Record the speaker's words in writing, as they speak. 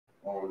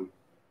I'm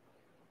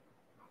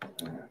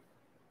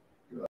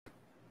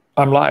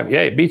live.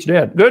 Yay, beat's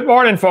dead. Good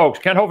morning, folks.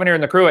 Kent Hovind here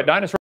in the crew at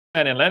Dinosaur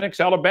Land in Lenox,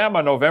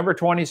 Alabama, November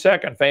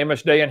 22nd.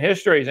 Famous day in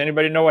history. Does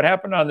anybody know what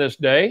happened on this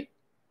day?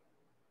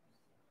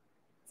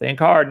 Think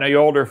hard. Now, you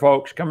older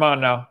folks, come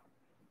on now.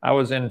 I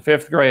was in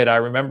 5th grade. I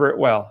remember it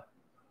well.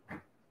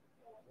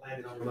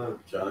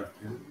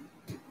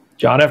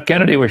 John F.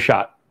 Kennedy was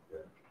shot.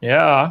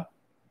 Yeah.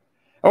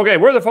 Okay,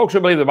 we're the folks who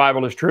believe the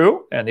Bible is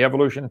true, and the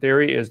evolution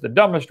theory is the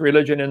dumbest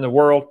religion in the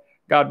world.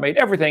 God made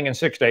everything in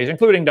 6 days,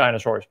 including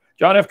dinosaurs.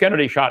 John F.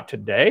 Kennedy shot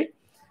today.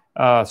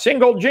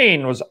 Single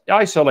gene was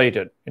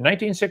isolated in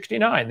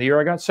 1969, the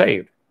year I got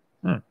saved.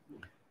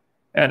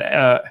 And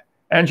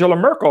Angela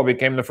Merkel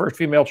became the first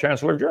female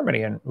chancellor of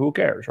Germany, and who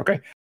cares, okay?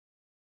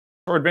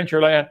 For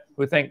Adventureland,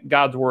 who think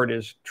God's word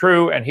is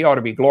true, and he ought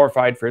to be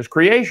glorified for his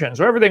creation.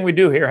 So everything we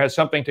do here has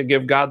something to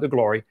give God the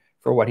glory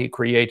for what he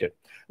created.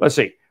 Let's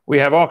see. We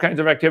have all kinds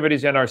of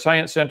activities in our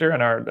science center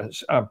and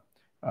our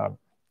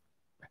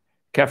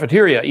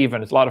cafeteria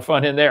even. It's a lot of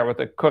fun in there with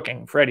the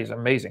cooking. Freddie's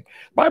amazing.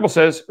 The Bible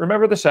says,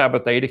 remember the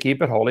Sabbath day to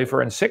keep it holy,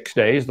 for in 6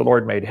 days the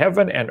Lord made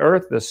heaven and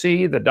earth, the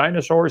sea, the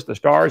dinosaurs, the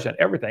stars, and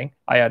everything.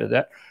 I added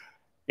that.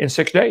 In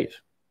 6 days.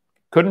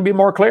 Couldn't be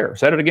more clear.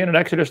 Said it again in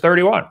Exodus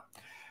 31.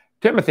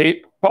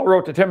 Paul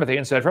wrote to Timothy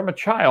and said, from a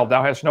child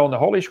thou hast known the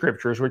Holy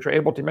Scriptures, which are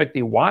able to make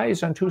thee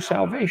wise unto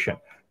salvation.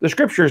 The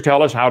Scriptures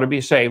tell us how to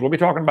be saved. We'll be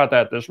talking about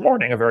that this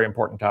morning, a very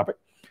important topic.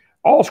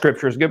 All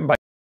Scripture is given by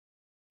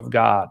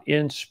God,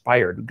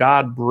 inspired.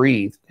 God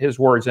breathed his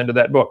words into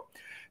that book.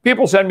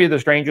 People send me the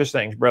strangest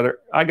things, brother.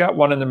 I got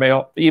one in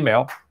the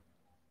email.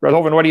 Brother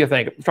Hovind, what do you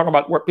think? I'm talking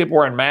about people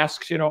wearing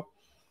masks, you know.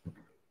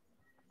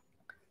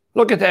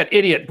 Look at that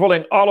idiot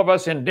pulling all of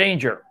us in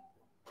danger.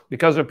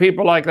 Because of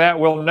people like that,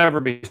 we'll never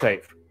be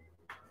safe.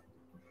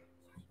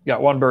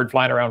 Got one bird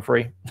flying around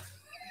free.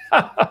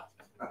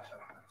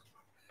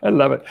 I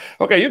love it.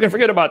 Okay, you can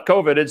forget about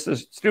COVID. It's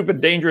this stupid,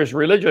 dangerous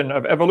religion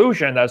of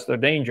evolution. That's the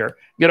danger.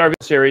 Get our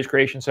series,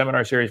 Creation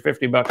Seminar Series,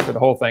 $50 for the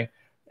whole thing,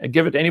 and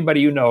give it to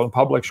anybody you know in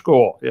public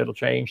school. It'll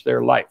change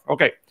their life.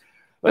 Okay,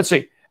 let's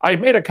see. I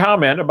made a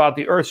comment about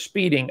the Earth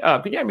speeding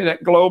up. Can you hand me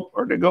that globe?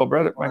 Where'd it go,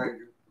 brother?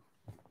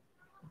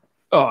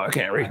 Oh, I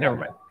can't read. Never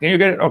mind. Can you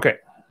get it? Okay.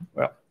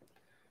 Well,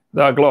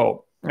 the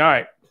globe. All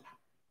right.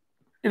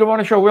 You don't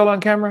want to show Will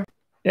on camera?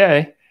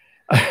 Yay.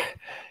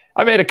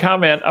 I made a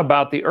comment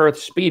about the Earth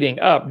speeding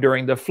up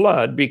during the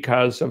flood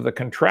because of the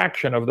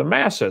contraction of the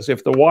masses.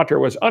 If the water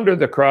was under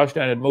the crust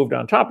and it moved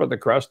on top of the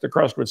crust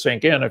would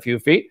sink in a few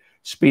feet,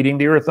 speeding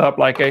the Earth up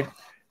like a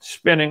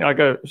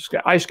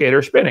ice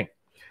skater spinning.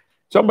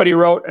 Somebody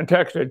wrote and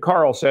texted,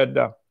 Carl said,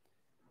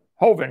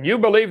 Hovind, you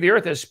believe the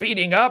Earth is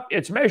speeding up?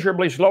 It's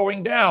measurably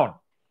slowing down.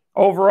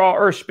 Overall,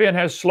 Earth spin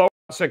has slowed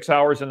 6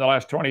 hours in the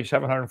last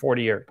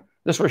 2,740 years.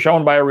 This was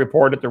shown by a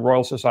report at the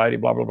Royal Society,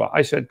 blah, blah, blah.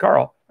 I said,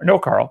 Carl,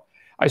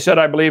 I said,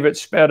 I believe it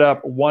sped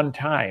up one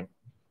time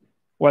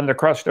when the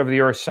crust of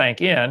the Earth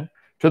sank in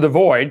to the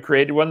void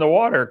created when the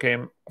water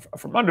came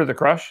from under the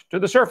crust to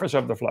the surface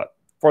of the flood,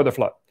 for the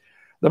flood.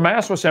 The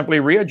mass was simply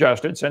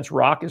readjusted since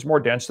rock is more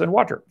dense than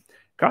water.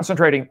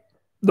 Concentrating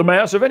the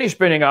mass of any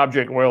spinning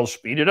object will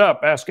speed it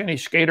up. Ask any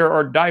skater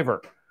or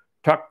diver.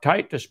 Tuck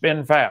tight to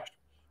spin fast.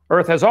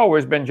 Earth has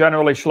always been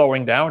generally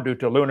slowing down due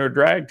to lunar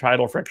drag,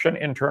 tidal friction,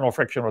 internal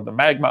friction with the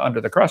magma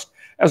under the crust,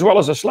 as well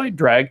as a slight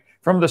drag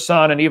from the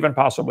sun and even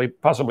possibly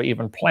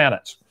even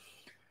planets.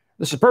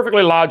 This is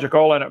perfectly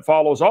logical, and it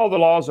follows all the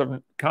laws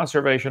of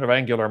conservation of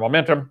angular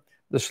momentum.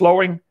 The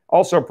slowing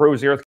also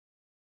proves the Earth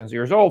is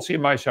years old. See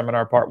my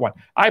seminar, part 1.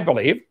 I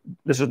believe,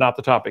 this is not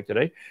the topic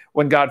today,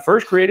 when God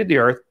first created the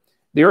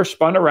Earth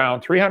spun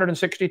around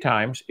 360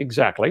 times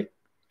exactly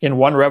in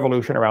one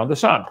revolution around the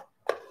sun.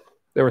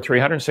 There were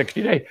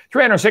 360 days.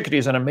 360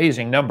 is an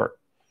amazing number.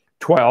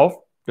 12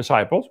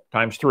 disciples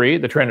times 3,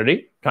 the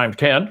Trinity, times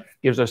 10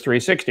 gives us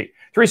 360.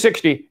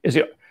 360 is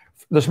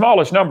the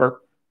smallest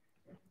number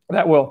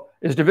that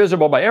is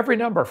divisible by every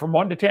number from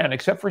 1 to 10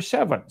 except for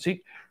 7.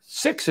 See,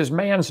 6 is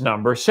man's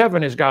number.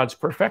 7 is God's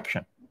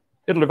perfection.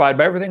 It'll divide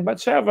by everything but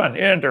 7.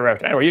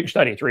 Interesting. Anyway, you can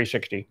study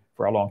 360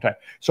 for a long time.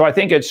 So I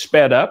think it's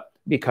sped up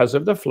because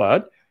of the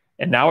flood,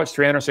 and now it's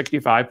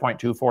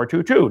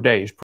 365.2422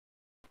 days.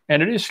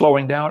 And it is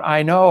slowing down.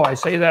 I know, I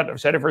say that, I've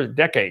said it for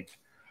decades.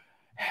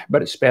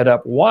 But it sped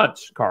up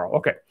once, Carl.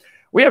 Okay.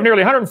 We have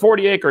nearly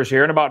 140 acres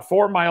here and about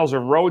 4 miles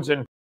of roads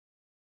in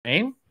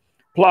Maine,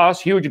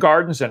 plus huge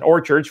gardens and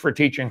orchards for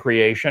teaching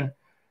creation.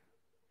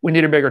 We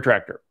need a bigger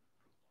tractor.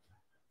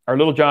 Our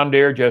little John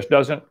Deere just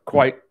doesn't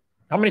quite,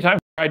 how many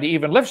times I tried to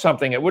even lift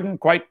something, it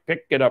wouldn't quite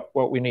pick it up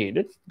what we need.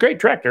 It's a great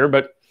tractor,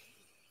 but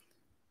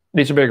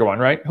needs a bigger one,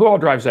 right? Who all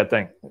drives that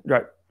thing?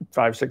 Right,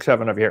 5, 6,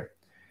 7 of you here.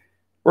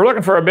 We're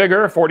looking for a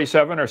bigger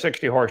 47 or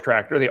 60 horse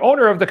tractor. The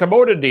owner of the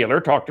Kubota dealer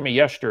talked to me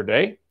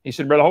yesterday. He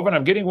said, Brother Hovind,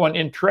 I'm getting one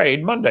in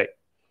trade Monday.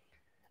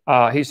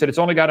 He said, it's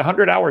only got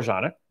 100 hours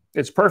on it.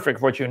 It's perfect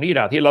for what you need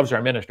out. He loves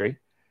our ministry.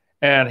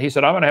 And he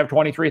said, I'm going to have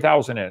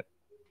 23,000 in it.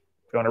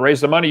 If you want to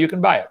raise the money, you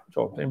can buy it.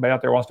 So if anybody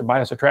out there wants to buy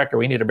us a tractor,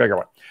 we need a bigger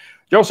one.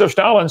 Joseph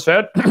Stalin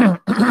said,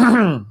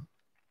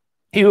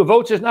 He who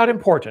votes is not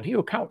important. He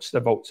who counts the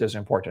votes is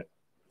important.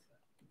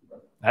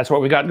 That's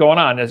what we got going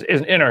on. Is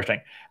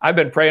interesting. I've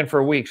been praying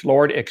for weeks.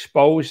 Lord,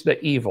 expose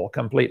the evil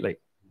completely.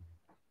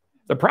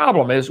 The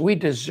problem is we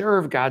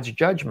deserve God's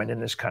judgment in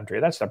this country.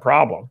 That's the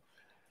problem.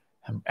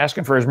 I'm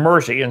asking for his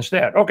mercy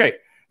instead. Okay.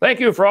 Thank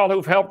you for all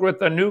who've helped with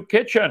the new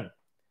kitchen.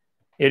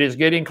 It is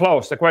getting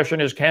close. The question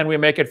is, can we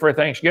make it for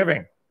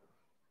Thanksgiving?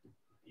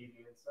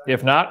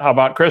 If not, how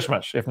about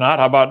Christmas? If not,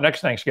 how about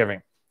next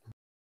Thanksgiving?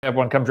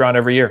 Everyone comes around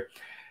every year.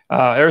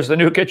 There's the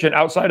new kitchen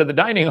outside of the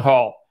dining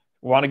hall.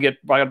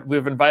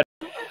 We've invited,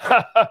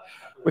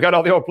 we got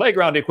all the old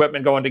playground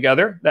equipment going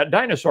together. That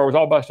dinosaur was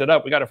all busted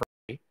up. We got it for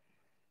free.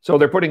 So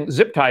they're putting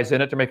zip ties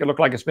in it to make it look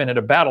like it's been in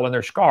a battle and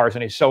there's scars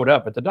and he's sewed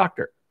up at the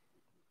doctor.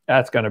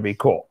 That's going to be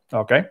cool.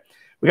 Okay.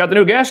 We got the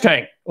new gas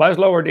tank.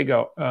 Laszlo, where'd he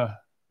go?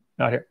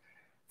 Not here.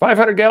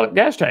 500-gallon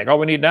gas tank. All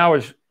we need now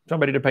is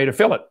somebody to pay to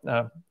fill it.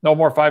 No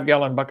more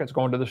 5-gallon buckets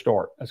going to the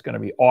store. That's going to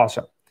be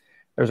awesome.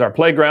 There's our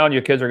playground.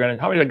 You kids are going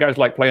to, how many of you guys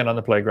like playing on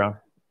the playground?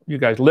 You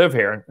guys live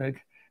here and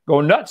go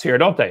nuts here,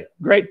 don't they?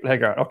 Great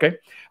playground. Okay.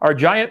 Our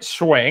giant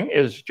swing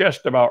is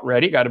just about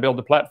ready. Got to build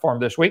the platform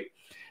this week.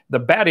 The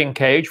batting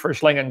cage for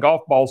slinging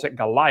golf balls at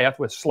Goliath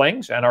with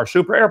slings, and our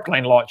super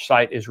airplane launch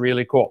site is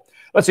really cool.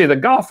 Let's see, the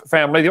Goff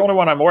family, the only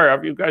one I'm aware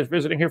of. You guys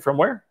visiting here from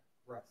where?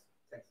 Rusk,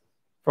 Texas.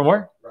 From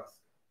where? Rusk.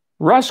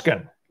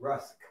 Ruskin.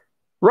 Rusk.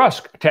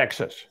 Rusk,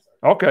 Texas.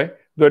 Okay,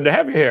 good to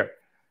have you here.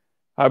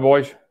 Hi,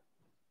 boys.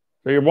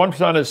 So your one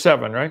son is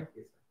 7, right?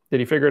 Did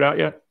he figure it out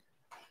yet?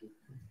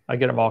 I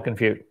get them all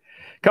confused.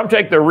 Come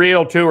take the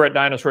real tour at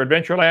Dinosaur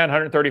Adventureland.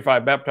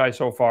 135 baptized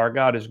so far.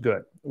 God is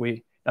good.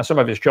 Now, some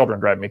of his children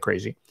drive me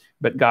crazy,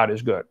 but God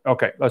is good.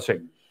 Okay, let's see.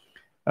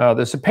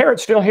 Is the parrot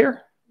still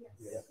here?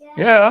 Yes.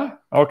 Yeah,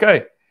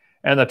 okay.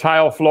 And the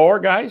tile floor,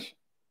 guys,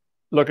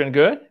 looking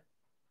good?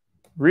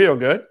 Real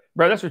good.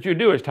 Bro, that's what you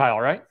do is tile,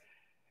 right?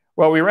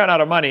 Well, we ran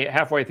out of money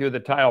halfway through the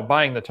tile,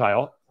 buying the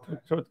tile.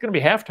 So it's going to be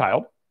half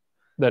tiled,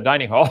 the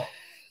dining hall.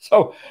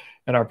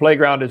 And our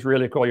playground is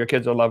really cool. Your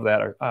kids will love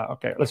that.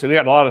 Okay, let's see. We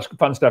got a lot of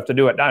fun stuff to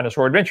do at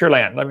Dinosaur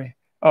Adventureland.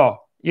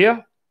 Yeah?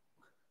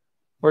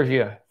 Where's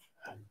you?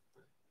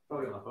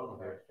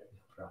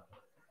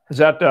 Is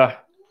that,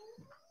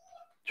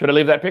 should I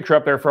leave that picture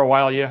up there for a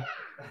while? Yeah.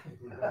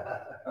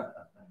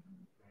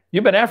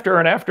 You've been after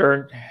and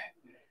after.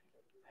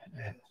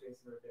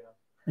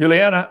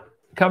 Juliana,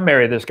 come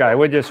marry this guy,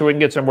 would you, so we can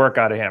get some work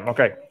out of him.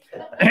 Okay.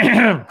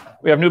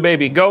 We have new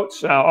baby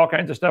goats, all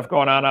kinds of stuff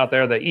going on out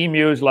there. The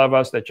emus love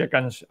us, the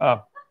chickens,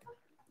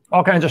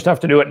 all kinds of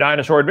stuff to do at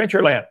Dinosaur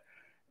Adventureland.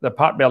 The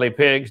potbelly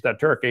pigs, the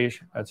turkeys.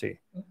 Let's see.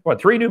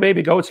 3 new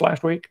baby goats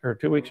last week or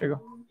 2 weeks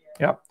ago?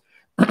 Yep.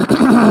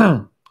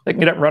 They can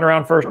get up and run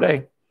around first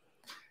day.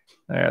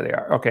 There they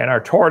are. Okay, and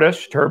our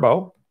tortoise,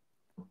 Turbo.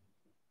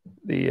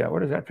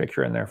 What is that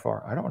picture in there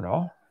for? I don't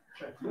know.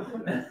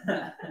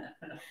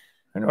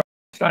 Anyway,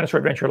 it's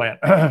Dinosaur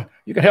Adventureland.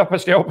 You can help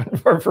us stay open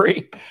for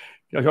free.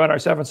 You'll join our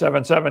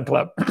 777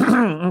 club.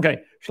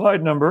 Okay,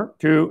 slide number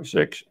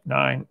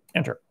 269,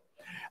 enter.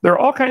 There are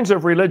all kinds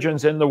of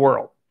religions in the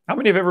world. How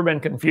many have ever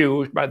been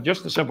confused by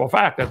just the simple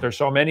fact that there's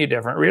so many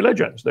different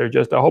religions? There's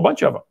just a whole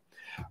bunch of them.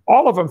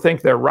 All of them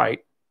think they're right.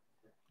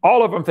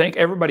 All of them think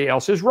everybody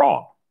else is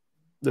wrong.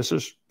 This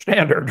is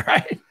standard,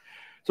 right?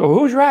 So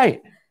who's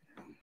right?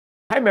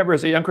 I remember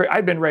as a young Christian,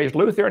 I'd been raised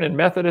Lutheran and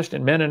Methodist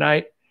and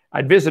Mennonite.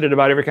 I'd visited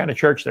about every kind of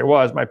church there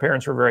was. My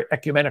parents were very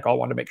ecumenical. I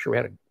wanted to make sure we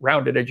had a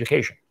rounded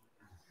education.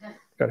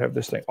 Got to have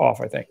this thing off,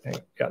 I think.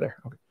 Yeah, there.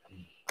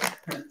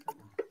 Okay.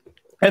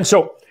 And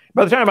so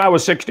by the time I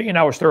was 16,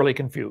 I was thoroughly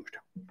confused.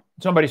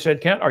 Somebody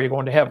said, Kent, are you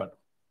going to heaven?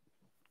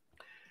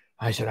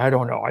 I said, I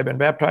don't know. I've been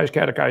baptized,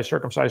 catechized,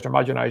 circumcised,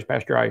 homogenized,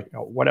 pasteurized.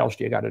 What else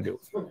do you got to do?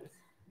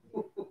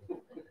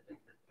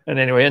 And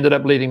anyway, ended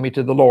up leading me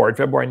to the Lord,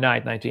 February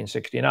 9th,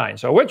 1969.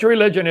 So which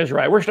religion is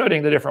right? We're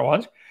studying the different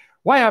ones.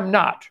 Why I'm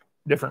not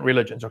different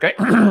religions, okay?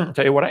 I'll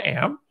tell you what I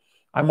am.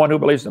 I'm one who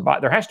believes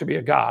there has to be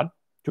a God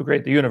to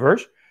create the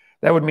universe.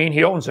 That would mean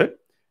he owns it.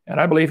 And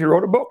I believe he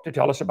wrote a book to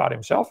tell us about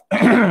himself.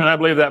 And I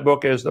believe that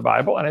book is the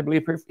Bible. And I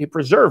believe he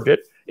preserved it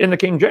in the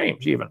King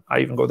James even. I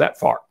even go that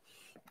far.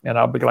 And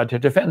I'll be glad to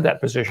defend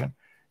that position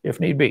if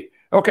need be.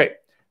 Okay,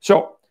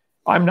 so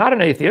I'm not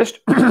an atheist.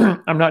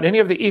 I'm not any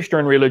of the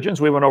Eastern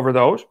religions. We went over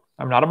those.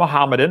 I'm not a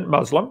Mohammedan,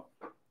 Muslim.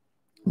 I'm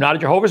not a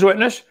Jehovah's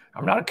Witness.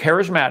 I'm not a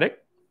charismatic.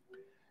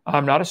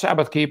 I'm not a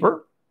Sabbath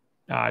keeper.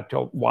 I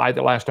told why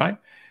the last time.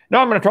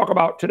 Now I'm going to talk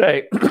about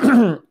today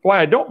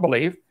why I don't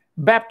believe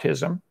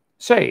baptism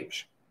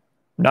saves.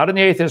 Not in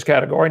the atheist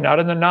category, not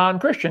in the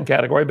non-Christian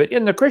category, but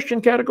in the Christian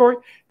category,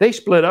 they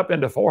split up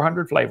into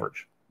 400 flavors.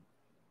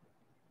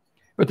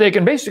 But they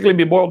can basically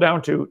be boiled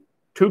down to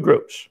 2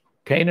 groups,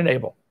 Cain and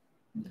Abel.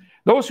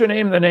 Those who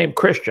name the name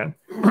Christian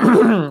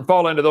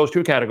fall into those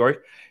 2 categories.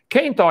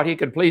 Cain thought he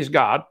could please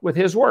God with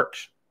his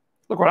works.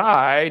 Look what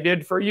I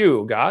did for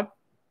you, God.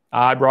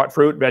 I brought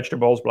fruit,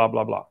 vegetables, blah,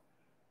 blah, blah.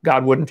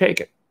 God wouldn't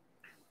take it.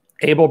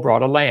 Abel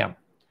brought a lamb.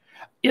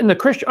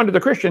 Under the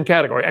Christian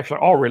category, actually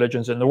all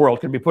religions in the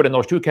world can be put in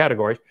those 2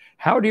 categories.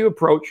 How do you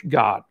approach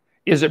God?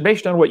 Is it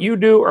based on what you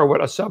do or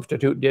what a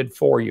substitute did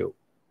for you?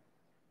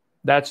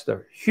 That's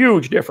the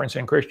huge difference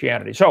in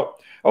Christianity. So,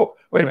 oh,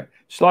 wait a minute.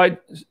 Slide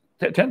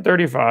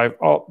 1035,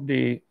 Alt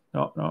D,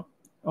 no,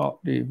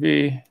 Alt D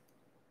V.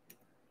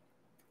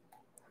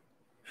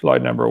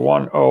 Slide number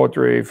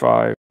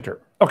 1035.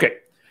 Enter. Okay.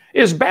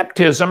 Is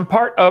baptism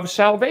part of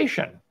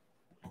salvation?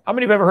 How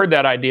many have ever heard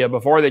that idea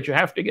before, that you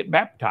have to get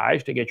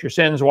baptized to get your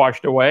sins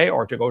washed away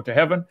or to go to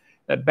heaven?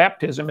 That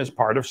baptism is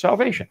part of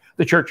salvation.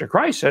 The Church of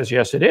Christ says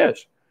yes, it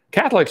is.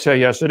 Catholics say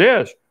yes, it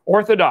is.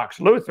 Orthodox,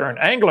 Lutheran,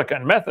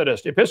 Anglican,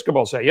 Methodist,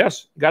 Episcopal say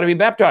yes, you got to be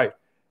baptized.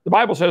 The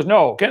Bible says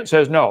no. Kent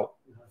says no.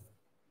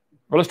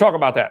 Well, let's talk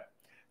about that.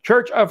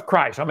 Church of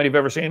Christ. How many have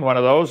ever seen one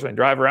of those and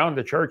drive around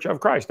the Church of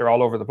Christ? They're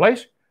all over the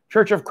place.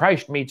 Church of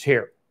Christ meets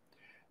here.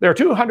 There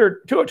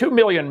are 2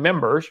 million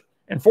members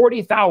and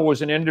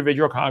 40,000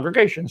 individual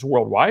congregations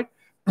worldwide.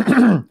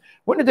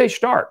 When did they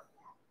start?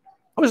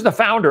 Who was the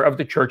founder of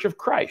the Church of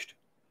Christ?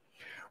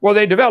 Well,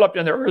 they developed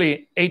in the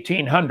early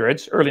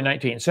 1800s, early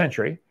 19th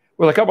century,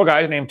 with a couple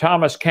guys named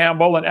Thomas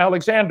Campbell and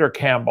Alexander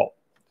Campbell.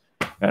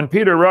 And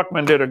Peter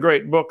Ruckman did a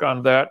great book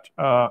on that.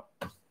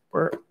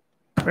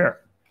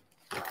 Where?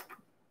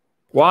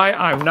 Why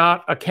I'm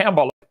Not a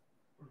Campbellite.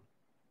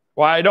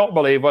 Why I don't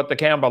believe what the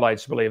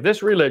Campbellites believe.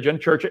 This religion,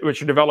 church,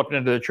 which developed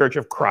into the Church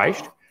of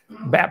Christ,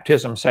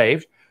 baptism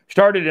saved,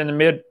 started in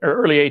the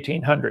early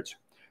 1800s.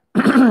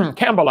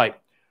 Campbellite.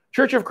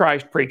 Church of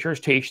Christ preachers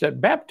teach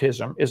that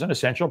baptism is an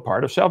essential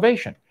part of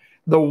salvation.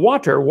 The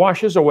water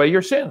washes away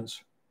your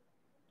sins.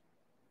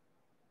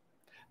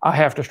 I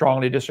have to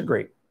strongly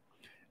disagree.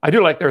 I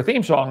do like their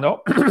theme song,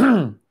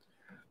 though.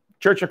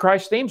 Church of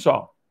Christ theme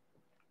song.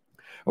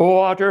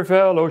 Water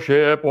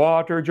fellowship,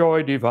 water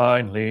joy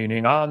divine,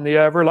 leaning on the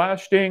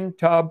everlasting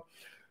tub.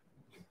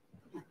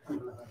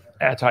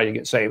 That's how you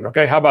get saved,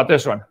 okay? How about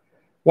this one?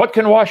 What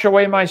can wash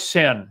away my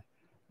sin?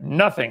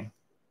 Nothing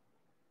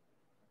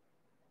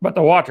but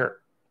the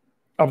water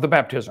of the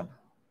baptism.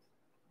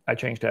 I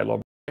changed that a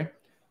little bit.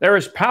 There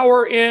is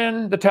power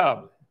in the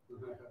tub.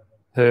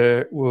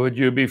 Would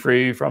you be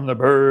free from the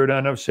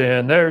burden of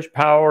sin? There's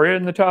power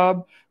in the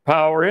tub,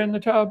 power in the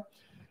tub.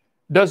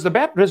 Does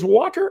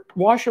water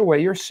wash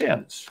away your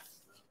sins?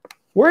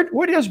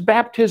 What does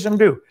baptism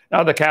do?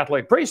 Now, the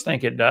Catholic priests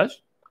think it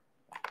does.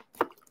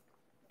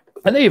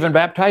 And they even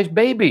baptize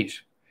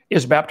babies.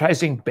 Is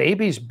baptizing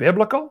babies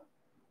biblical?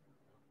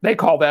 They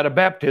call that a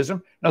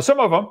baptism. Now, some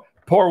of them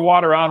pour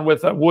water on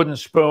with a wooden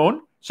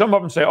spoon. Some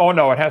of them say, oh,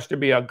 no, it has to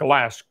be a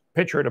glass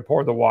pitcher to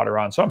pour the water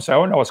on. Some say,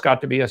 oh, no, it's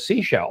got to be a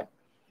seashell.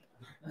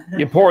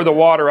 You pour the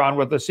water on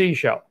with a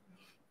seashell.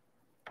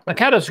 The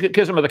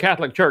Catechism of the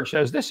Catholic Church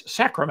says this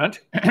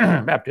sacrament,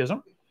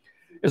 baptism,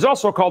 is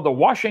also called the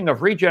washing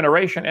of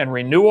regeneration and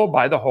renewal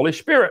by the Holy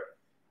Spirit.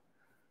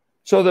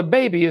 So the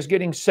baby is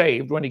getting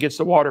saved when he gets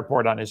the water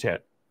poured on his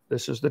head.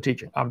 This is the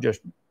teaching. I'm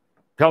just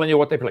telling you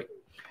what they believe.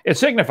 It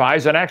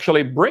signifies and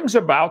actually brings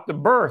about the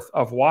birth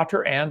of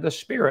water and the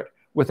Spirit,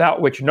 without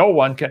which no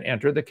one can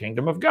enter the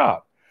kingdom of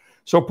God.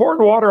 So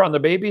pouring water on the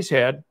baby's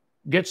head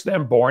gets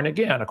them born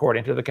again,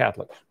 according to the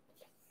Catholics.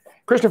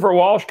 Christopher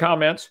Walsh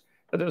comments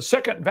that the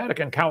Second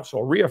Vatican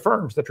Council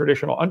reaffirms the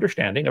traditional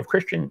understanding of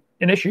Christian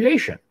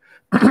initiation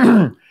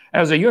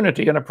as a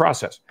unity and a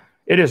process.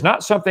 It is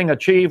not something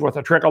achieved with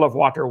a trickle of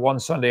water one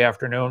Sunday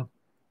afternoon,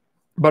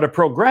 but a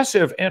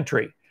progressive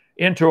entry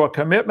into a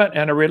commitment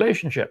and a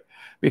relationship.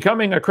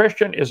 Becoming a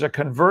Christian is a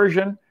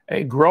conversion,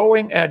 a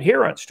growing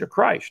adherence to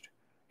Christ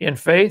in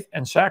faith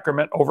and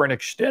sacrament over an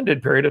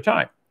extended period of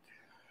time.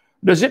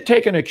 Does it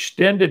take an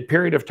extended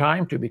period of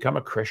time to become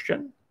a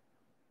Christian?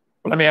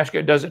 Well, let me ask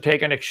you, does it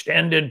take an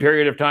extended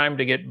period of time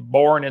to get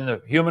born in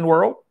the human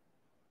world?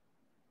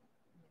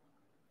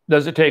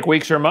 Does it take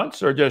weeks or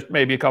months, or just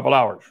maybe a couple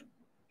hours?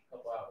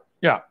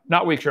 Yeah,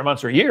 not weeks or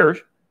months or years.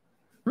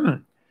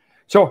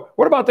 So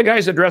what about the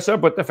guys that dress up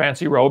with the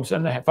fancy robes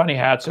and the funny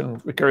hats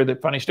and carry the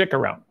funny stick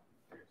around?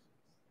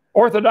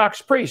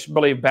 Orthodox priests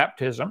believe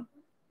baptism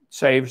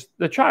saves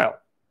the child.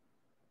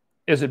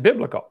 Is it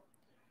biblical?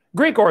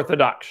 Greek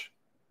Orthodox,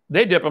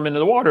 they dip them into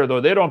the water,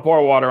 though. They don't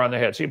pour water on the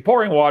head. See,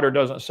 pouring water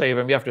doesn't save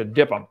them. You have to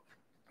dip them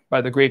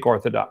by the Greek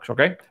Orthodox,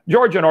 okay?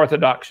 Georgian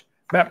Orthodox,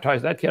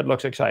 baptize. That kid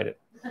looks excited.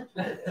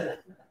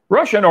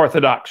 Russian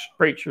Orthodox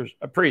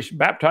priests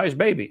baptize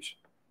babies.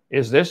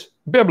 Is this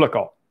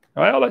biblical?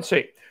 Well, let's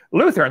see.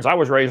 Lutherans, I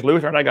was raised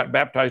Lutheran. I got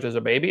baptized as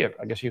a baby.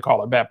 I guess you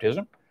call it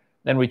baptism.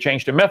 Then we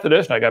changed to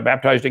Methodist, and I got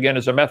baptized again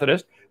as a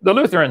Methodist. The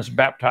Lutherans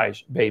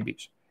baptize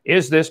babies.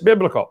 Is this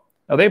biblical?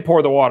 Now, they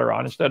pour the water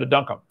on instead of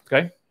dunk them,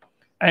 okay?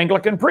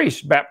 Anglican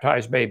priests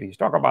baptize babies.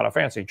 Talk about a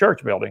fancy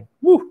church building.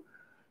 Woo!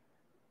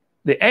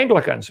 The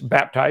Anglicans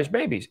baptize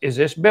babies. Is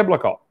this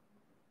biblical?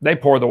 They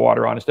pour the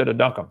water on instead of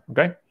dunk them,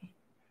 okay?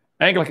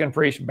 Anglican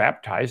priests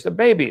baptize the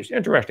babies.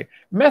 Interesting.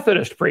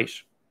 Methodist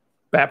priests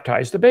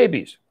baptize the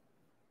babies.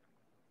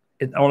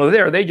 Only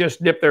there, they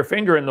just dip their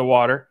finger in the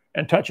water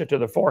and touch it to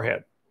the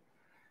forehead.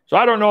 So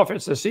I don't know if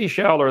it's the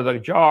seashell or the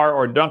jar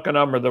or dunking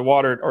them or the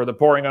water or the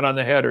pouring it on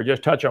the head or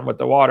just touch them with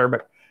the water,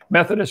 but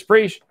Methodist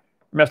priests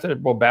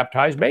will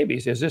baptize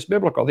babies. Is this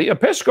biblical? The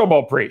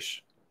Episcopal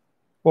priests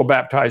will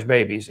baptize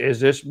babies. Is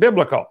this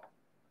biblical?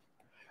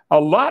 A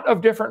lot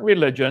of different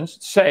religions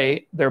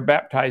say they're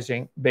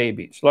baptizing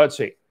babies. Let's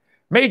see.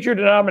 Major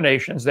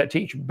denominations that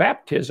teach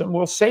baptism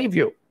will save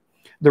you.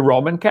 The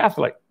Roman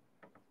Catholic.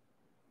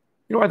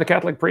 You know why the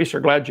Catholic priests are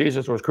glad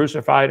Jesus was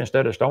crucified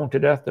instead of stoned to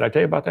death? Did I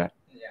tell you about that?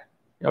 Yeah.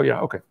 Oh, yeah,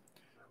 okay.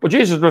 Well,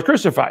 Jesus was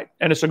crucified,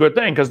 and it's a good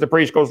thing because the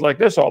priest goes like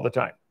this all the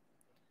time.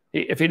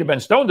 If he'd have been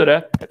stoned to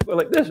death, he'd go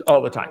like this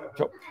all the time.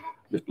 So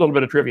just a little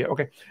bit of trivia,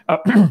 okay.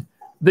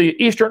 The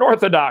Eastern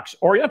Orthodox,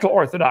 Oriental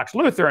Orthodox,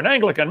 Lutheran,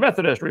 Anglican,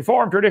 Methodist,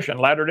 Reformed tradition,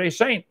 Latter-day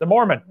Saint, the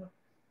Mormon.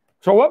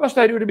 So what must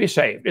I do to be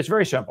saved? It's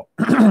very simple.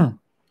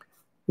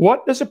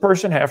 What does a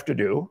person have to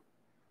do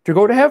to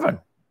go to heaven?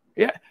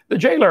 Yeah, the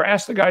jailer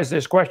asked the guys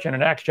this question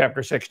in Acts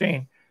chapter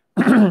 16.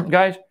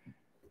 Guys,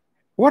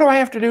 what do I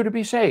have to do to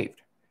be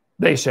saved?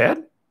 They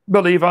said,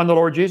 believe on the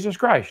Lord Jesus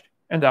Christ,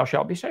 and thou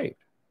shalt be saved.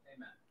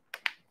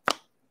 Amen.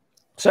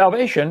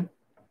 Salvation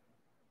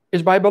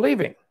is by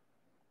believing,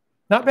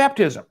 not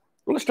baptism.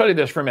 Well, let's study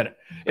this for a minute.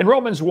 In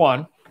Romans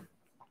 1,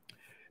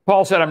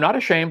 Paul said, I'm not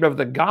ashamed of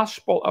the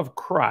gospel of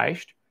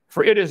Christ,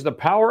 for it is the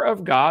power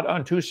of God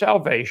unto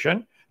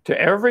salvation to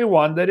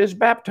everyone that is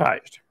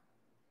baptized.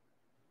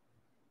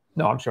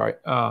 No, I'm sorry.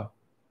 To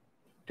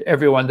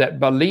everyone that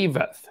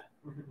believeth.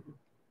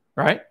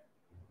 Right?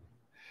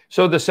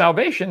 So the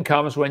salvation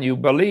comes when you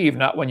believe,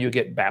 not when you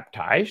get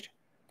baptized.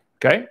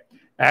 Okay?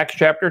 Acts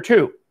chapter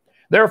 2.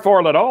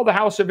 Therefore, let all the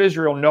house of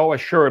Israel know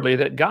assuredly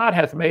that God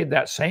hath made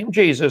that same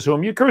Jesus,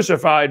 whom you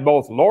crucified,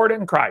 both Lord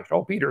and Christ.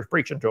 Oh, Peter's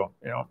preaching to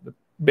them. The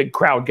big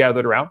crowd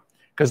gathered around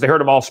because they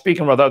heard them all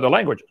speaking with other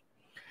languages.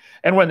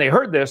 And when they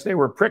heard this, they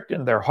were pricked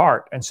in their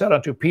heart and said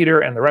unto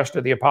Peter and the rest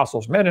of the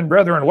apostles, men and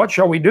brethren, what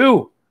shall we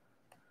do?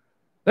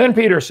 Then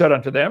Peter said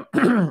unto them,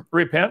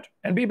 repent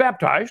and be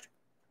baptized,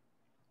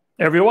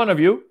 every one of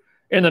you,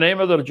 in the name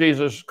of the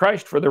Jesus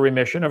Christ for the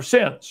remission of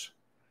sins,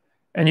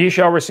 and ye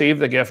shall receive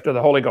the gift of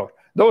the Holy Ghost.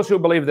 Those who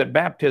believe that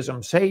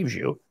baptism saves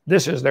you,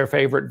 this is their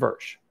favorite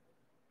verse.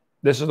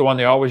 This is the one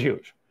they always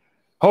use.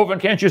 Hovind,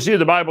 can't you see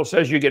the Bible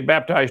says you get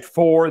baptized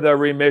for the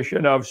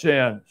remission of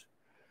sins?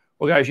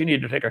 Well, guys, you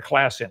need to take a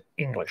class in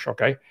English,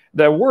 okay?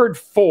 The word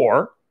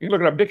for, you can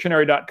look it up,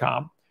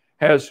 dictionary.com,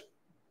 has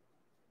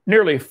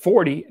nearly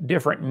 40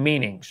 different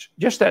meanings.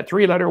 Just that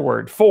three-letter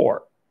word,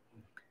 for.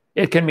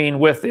 It can mean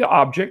with the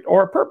object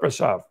or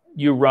purpose of.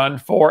 You run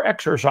for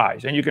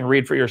exercise, and you can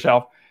read for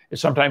yourself.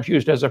 It's sometimes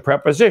used as a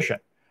preposition.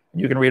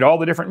 You can read all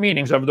the different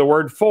meanings of the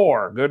word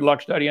for. Good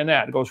luck studying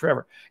that. It goes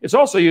forever. It's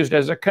also used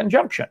as a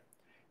conjunction.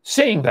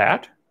 Seeing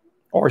that,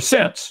 or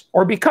since,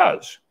 or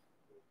because.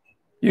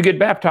 You get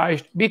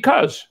baptized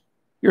because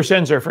your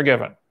sins are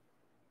forgiven.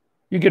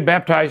 You get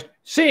baptized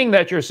seeing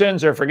that your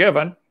sins are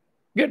forgiven.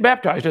 Get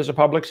baptized as a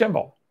public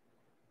symbol.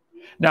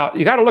 Now,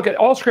 you got to look at,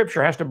 all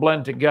Scripture has to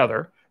blend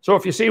together. So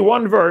if you see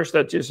one verse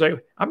that you say,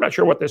 I'm not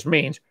sure what this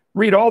means,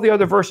 read all the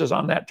other verses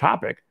on that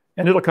topic,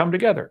 and it'll come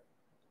together.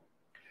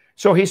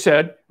 So he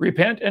said,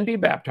 repent and be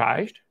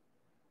baptized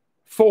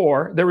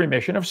for the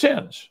remission of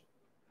sins.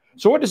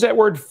 So what does that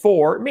word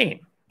for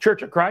mean?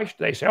 Church of Christ,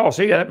 they say, oh,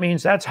 see, that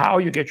means that's how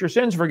you get your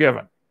sins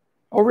forgiven.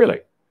 Oh,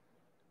 really?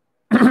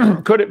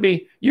 Could it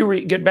be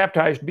you get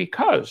baptized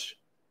because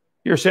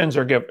your sins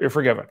are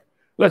forgiven?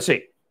 Let's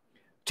see.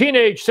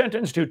 Teenager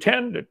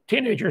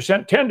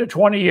sent 10 to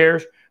 20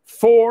 years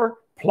for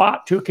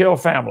plot to kill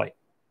family.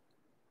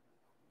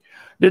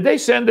 Did they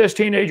send this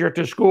teenager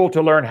to school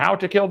to learn how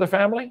to kill the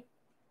family?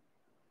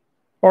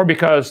 Or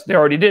because they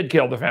already did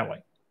kill the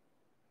family?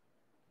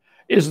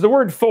 Is the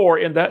word for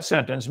in that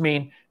sentence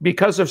mean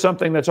because of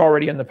something that's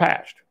already in the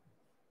past?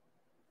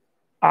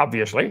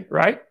 Obviously,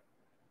 right?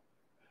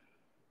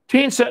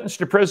 Teen sentenced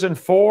to prison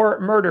for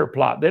murder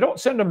plot. They don't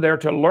send them there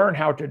to learn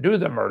how to do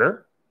the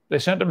murder. They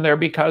sent them there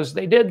because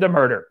they did the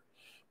murder.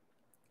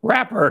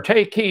 Rapper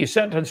Take Key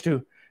sentenced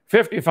to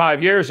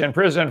 55 years in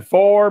prison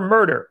for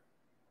murder.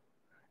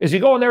 Is he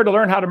going there to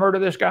learn how to murder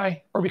this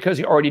guy? Or because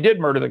he already did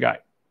murder the guy?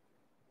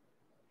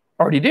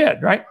 Already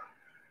did, right?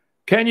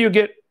 Can you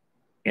get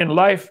in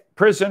life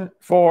prison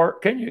for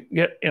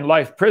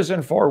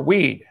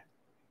weed?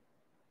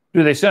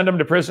 Do they send them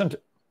to prison?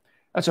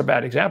 That's a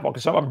bad example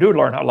because some of them do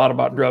learn a lot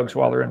about drugs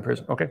while they're in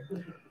prison. Okay.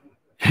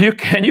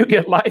 Can you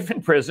get life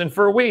in prison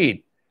for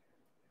weed?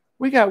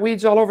 We got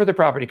weeds all over the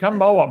property. Come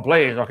mow them,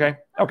 please. Okay.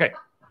 Okay.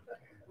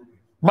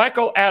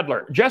 Michael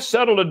Adler just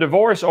settled a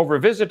divorce over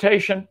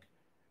visitation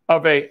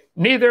of a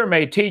neither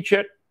may teach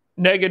it,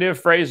 negative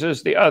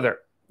phrases the other.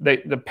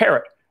 The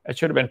parrot. It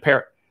should have been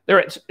parrot. They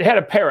had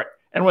a parrot.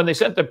 And when they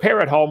sent the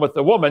parrot home with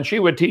the woman, she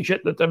would teach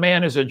it that the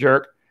man is a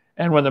jerk.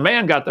 And when the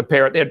man got the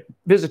parrot, they had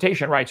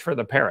visitation rights for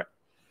the parrot.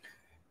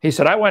 He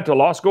said, I went to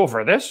law school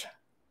for this.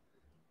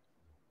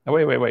 Now,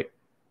 wait.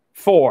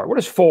 For. What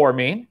does for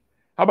mean?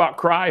 How about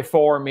cry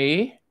for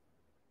me?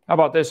 How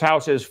about this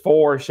house is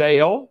for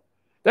sale?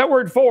 That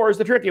word for is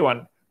the tricky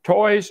one.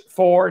 Toys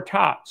for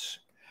tots.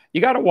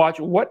 You got to watch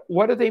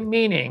what are they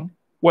meaning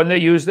when they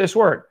use this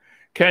word.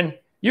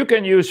 You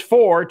can use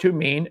for to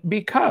mean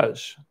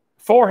because.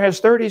 For has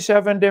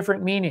 37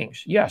 different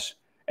meanings. Yes.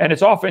 And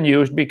it's often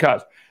used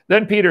because.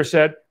 Then Peter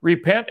said,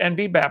 repent and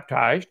be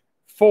baptized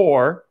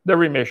for the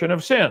remission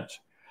of sins.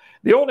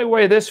 The only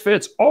way this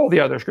fits all the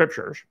other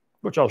scriptures,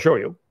 which I'll show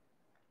you,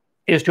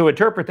 is to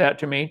interpret that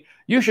to mean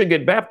you should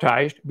get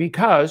baptized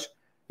because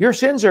your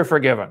sins are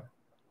forgiven.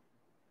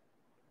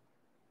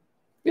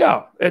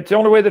 Yeah, it's the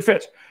only way that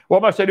fits.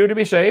 What must I do to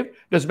be saved?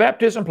 Does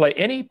baptism play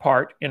any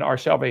part in our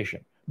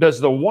salvation? Does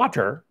the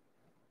water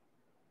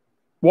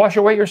wash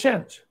away your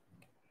sins?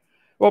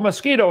 Well,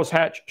 mosquitoes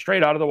hatch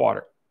straight out of the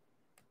water.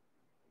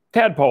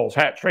 Tadpoles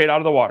hatch straight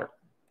out of the water.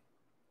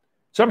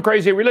 Some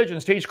crazy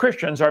religions teach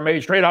Christians are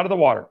made straight out of the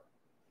water,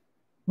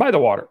 by the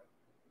water.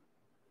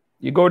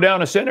 You go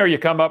down a sinner, you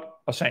come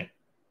up a saint.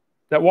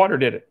 That water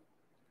did it.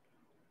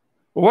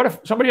 Well, what if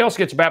somebody else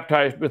gets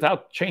baptized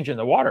without changing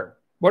the water?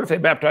 What if they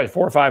baptize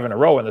 4 or 5 in a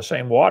row in the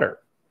same water?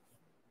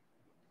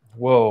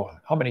 Whoa,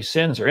 how many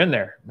sins are in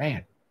there?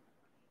 Man.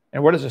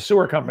 And what does the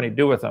sewer company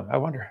do with them? I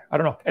wonder. I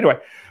don't know. Anyway,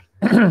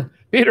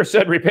 Peter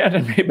said, repent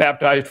and be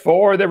baptized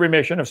for the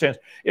remission of sins.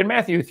 In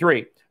Matthew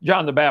 3,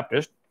 John the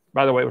Baptist,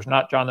 by the way, it was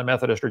not John the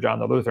Methodist or John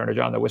the Lutheran or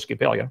John the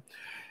Episcopalian.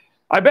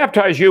 I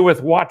baptize you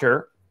with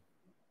water.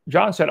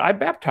 John said, I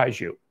baptize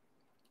you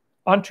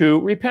unto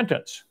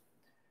repentance.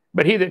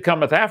 But he that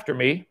cometh after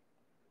me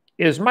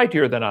is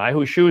mightier than I,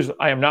 whose shoes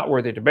I am not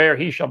worthy to bear.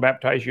 He shall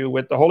baptize you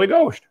with the Holy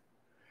Ghost.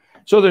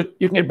 So that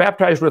you can get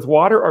baptized with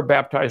water or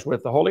baptized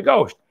with the Holy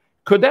Ghost.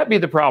 Could that be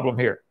the problem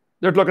here?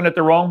 They're looking at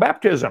the wrong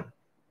baptism.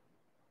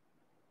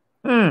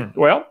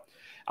 Well,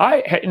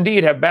 I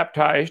indeed have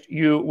baptized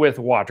you with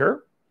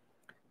water,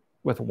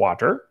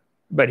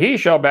 but he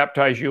shall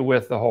baptize you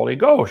with the Holy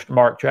Ghost,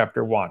 Mark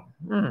chapter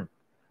 1.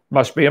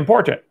 Must be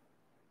important.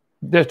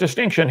 There's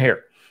distinction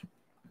here.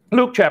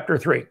 Luke chapter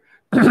 3.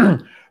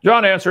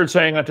 John answered,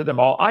 saying unto them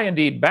all, I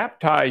indeed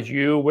baptize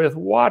you with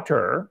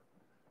water,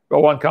 but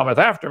one cometh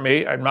after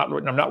me, I'm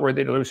not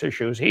worthy to loose his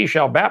shoes. He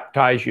shall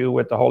baptize you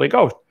with the Holy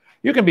Ghost.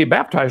 You can be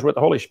baptized with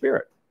the Holy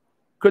Spirit.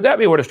 Could that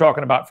be what it's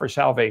talking about for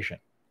salvation?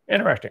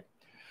 Interesting.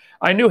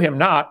 I knew him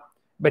not,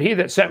 but he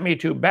that sent me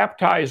to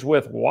baptize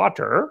with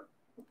water,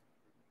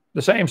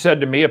 the same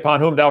said to me,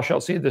 upon whom thou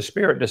shalt see the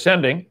Spirit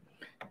descending,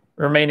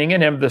 remaining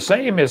in him, the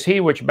same is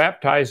he which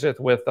baptizeth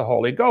with the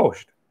Holy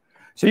Ghost.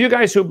 So you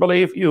guys who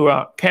believe, you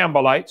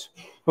Campbellites,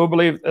 who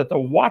believe that the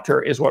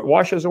water is what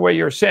washes away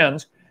your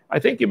sins, I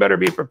think you better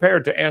be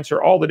prepared to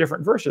answer all the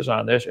different verses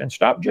on this and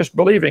stop just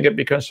believing it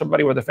because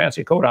somebody with a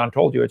fancy coat on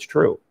told you it's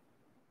true.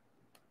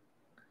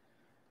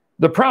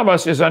 The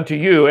promise is unto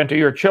you and to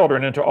your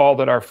children and to all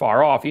that are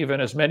far off,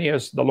 even as many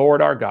as the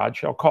Lord our God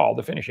shall call,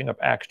 the finishing of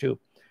Acts 2.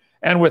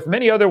 And with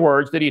many other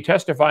words did he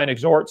testify and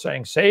exhort,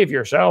 saying, save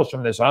yourselves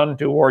from this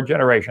untoward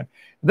generation.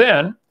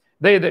 Then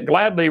they that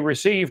gladly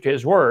received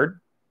his word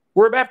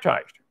were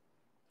baptized.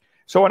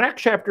 So in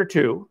Acts chapter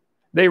 2,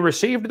 they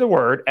received the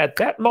word. At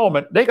that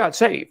moment, they got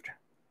saved.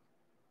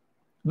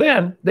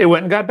 Then they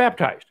went and got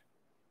baptized.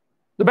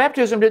 The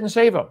baptism didn't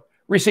save them.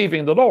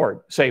 Receiving the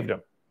Lord saved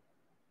them.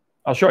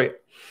 I'll show you.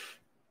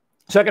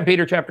 2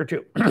 Peter chapter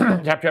 2,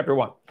 chapter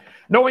 1.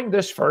 Knowing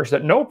this first,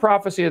 that no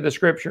prophecy of the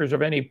scriptures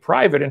of any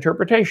private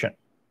interpretation.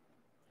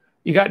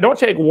 Don't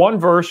take one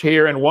verse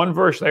here and one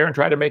verse there and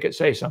try to make it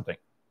say something.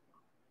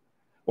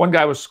 One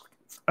guy was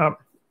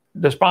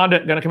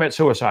despondent, going to commit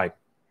suicide.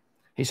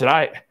 He said,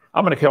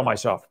 I'm going to kill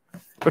myself.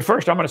 But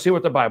first, I'm going to see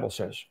what the Bible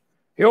says.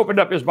 He opened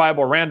up his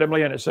Bible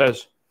randomly, and it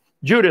says,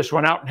 Judas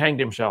went out and hanged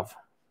himself.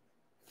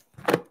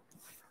 So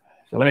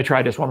let me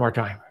try this one more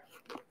time.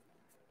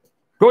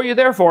 Go ye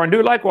therefore and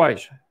do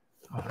likewise.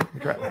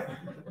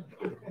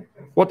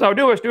 What thou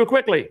doest, do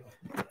quickly.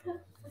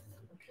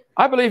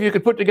 I believe you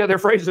could put together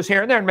phrases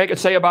here and there and make it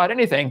say about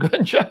anything,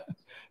 couldn't you?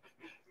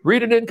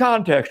 Read it in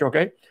context,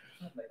 okay?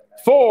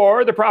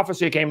 For the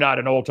prophecy came not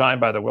in old time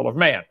by the will of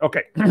man.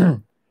 Okay.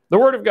 The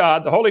word of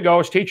God, the Holy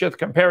Ghost, teacheth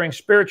comparing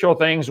spiritual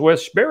things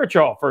with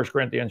spiritual, 1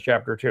 Corinthians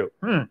chapter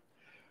 2.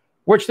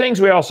 Which things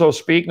we also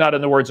speak, not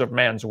in the words of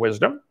man's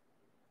wisdom,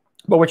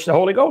 but which the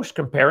Holy Ghost,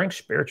 comparing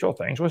spiritual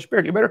things with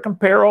spirit. You better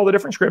compare all the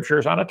different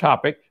scriptures on a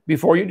topic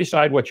before you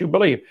decide what you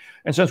believe.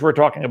 And since we're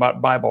talking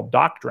about Bible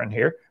doctrine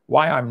here,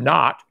 why I'm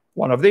not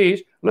one of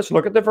these, let's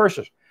look at the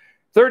verses.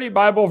 30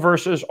 Bible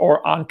verses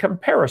are on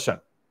comparison,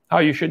 how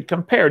you should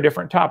compare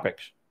different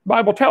topics.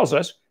 Bible tells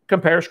us,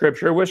 compare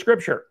scripture with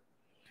scripture.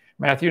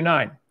 Matthew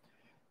 9.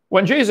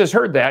 When Jesus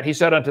heard that, he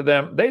said unto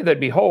them, they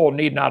that be whole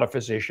need not a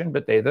physician,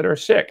 but they that are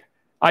sick.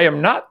 I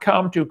am not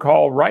come to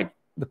call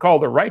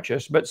the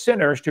righteous, but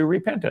sinners to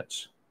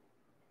repentance.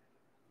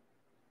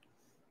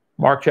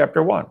 Mark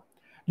chapter 1.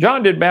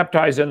 John did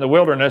baptize in the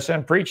wilderness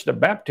and preach the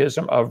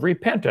baptism of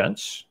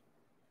repentance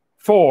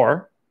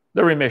for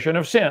the remission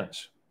of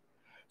sins.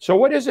 So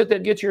what is it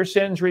that gets your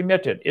sins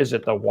remitted? Is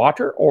it the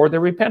water or the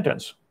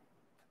repentance?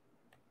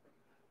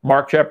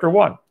 Mark chapter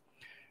 1.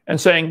 And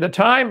saying, the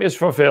time is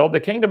fulfilled, the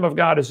kingdom of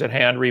God is at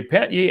hand,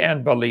 repent ye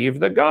and believe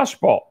the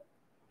gospel.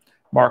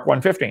 Mark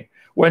 1:15.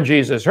 When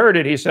Jesus heard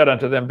it, he said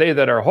unto them, they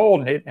that are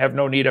whole have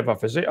no need of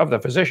the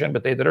physician,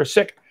 but they that are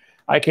sick.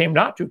 I came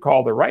not to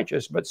call the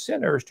righteous, but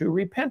sinners to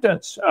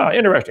repentance.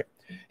 Interesting.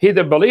 He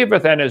that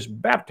believeth and is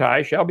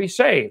baptized shall be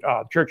saved.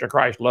 Church of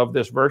Christ loved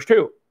this verse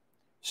too.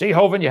 See,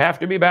 Hovind, you have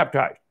to be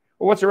baptized.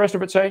 Well, what's the rest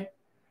of it say?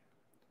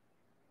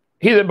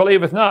 He that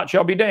believeth not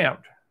shall be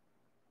damned.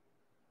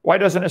 Why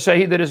doesn't it say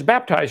he that is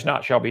baptized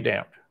not shall be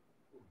damned?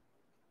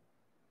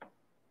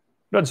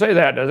 Doesn't say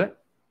that, does it?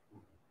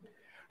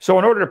 So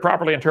in order to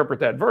properly interpret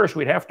that verse,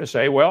 we'd have to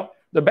say, well,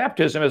 the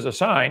baptism is a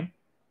sign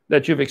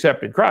that you've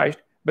accepted Christ,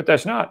 but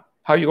that's not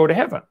how you go to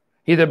heaven.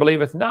 He that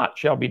believeth not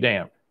shall be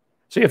damned.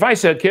 See, if I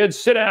said, kids,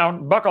 sit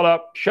down, buckle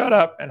up, shut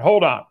up, and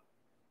hold on.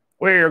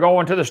 We're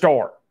going to the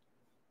store.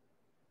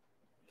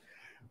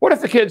 What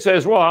if the kid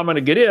says, well, I'm going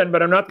to get in,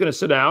 but I'm not going to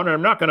sit down, and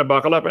I'm not going to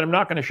buckle up, and I'm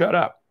not going to shut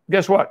up?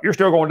 Guess what? You're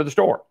still going to the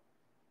store.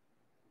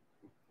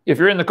 If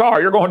you're in the car,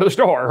 you're going to the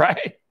store,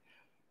 right?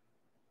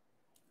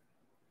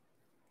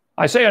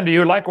 I say unto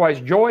you,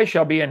 likewise, joy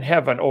shall be in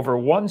heaven over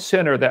one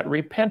sinner that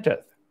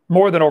repenteth,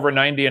 more than over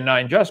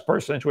 99 just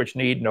persons which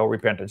need no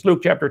repentance.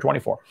 Luke chapter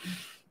 24.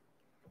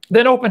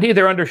 Then opened he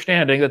their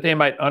understanding, that they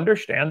might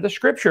understand the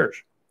scriptures,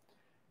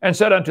 and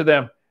said unto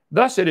them,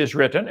 thus it is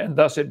written, and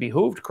thus it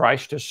behooved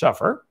Christ to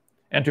suffer,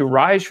 and to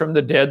rise from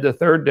the dead the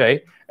third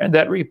day, and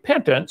that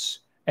repentance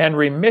and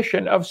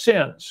remission of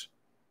sins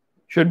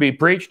should be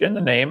preached in the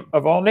name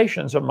of all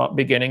nations,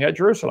 beginning at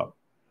Jerusalem.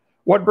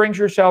 What brings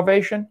your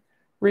salvation?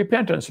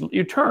 Repentance.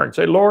 You turn,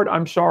 say, Lord,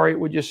 I'm sorry,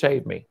 would you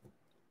save me?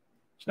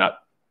 It's not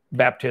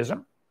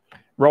baptism.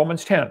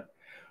 Romans 10.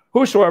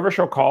 Whosoever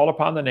shall call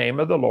upon the name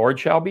of the Lord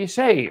shall be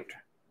saved.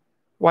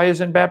 Why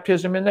isn't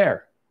baptism in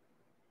there?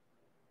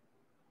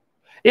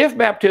 If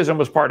baptism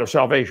was part of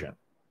salvation,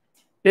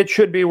 it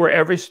should be where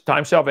every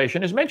time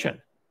salvation is mentioned.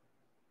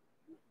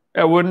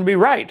 It wouldn't be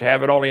right to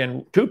have it only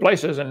in 2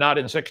 places and not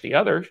in 60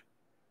 others.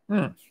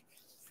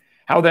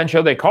 How then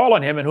shall they call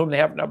on him in whom they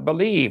have not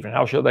believed? And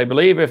how shall they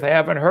believe if they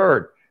haven't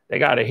heard? They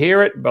got to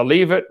hear it,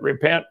 believe it,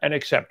 repent, and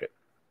accept it.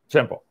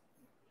 Simple.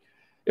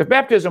 If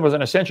baptism was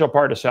an essential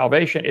part of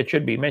salvation, it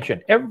should be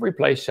mentioned every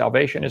place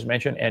salvation is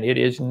mentioned, and it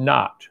is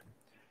not.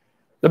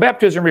 The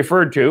baptism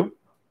referred to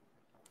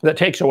that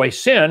takes away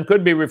sin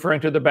could be referring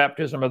to the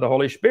baptism of the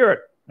Holy Spirit.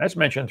 That's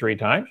mentioned 3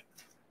 times.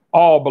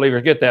 All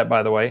believers get that,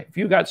 by the way. If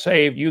you got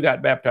saved, you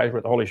got baptized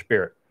with the Holy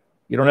Spirit.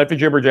 You don't have to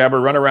jibber jabber,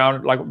 run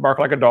around, bark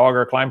like a dog,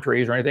 or climb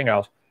trees or anything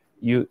else.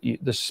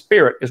 The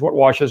Spirit is what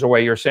washes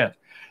away your sins.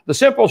 The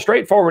simple,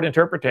 straightforward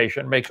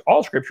interpretation makes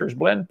all scriptures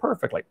blend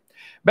perfectly.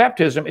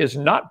 Baptism is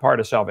not part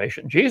of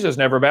salvation. Jesus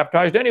never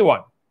baptized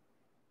anyone.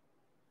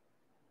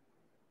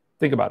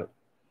 Think about it.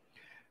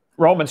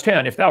 Romans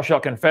 10, if thou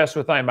shalt confess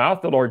with thy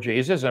mouth the Lord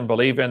Jesus and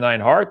believe in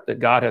thine heart that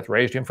God hath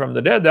raised him from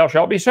the dead, thou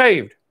shalt be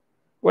saved.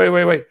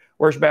 Wait.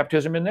 Where's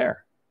baptism in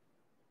there?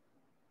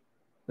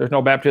 There's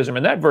no baptism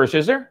in that verse,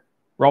 is there?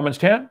 Romans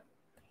 10.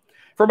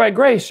 For by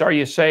grace are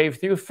ye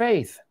saved through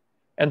faith,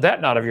 and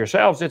that not of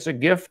yourselves. It's a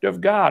gift of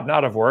God,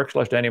 not of works,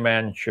 lest any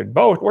man should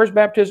boast. Where's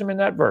baptism in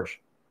that verse?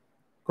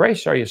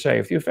 Grace are ye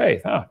saved through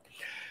faith, huh?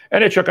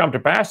 And it shall come to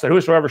pass that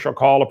whosoever shall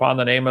call upon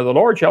the name of the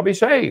Lord shall be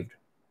saved.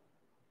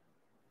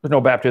 There's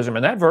no baptism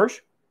in that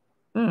verse.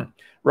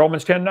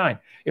 Romans 10:9.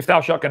 If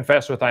thou shalt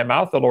confess with thy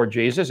mouth the Lord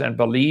Jesus and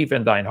believe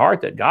in thine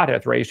heart that God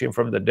hath raised him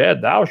from the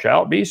dead, thou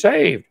shalt be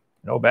saved.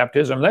 No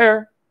baptism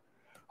there.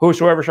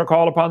 Whosoever shall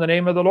call upon the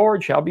name of the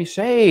Lord shall be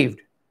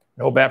saved.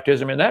 No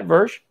baptism in that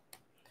verse.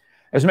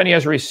 As many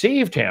as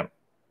received him,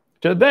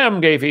 to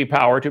them gave he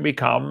power to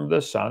become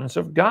the sons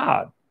of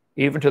God,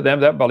 even to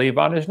them that believe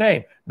on his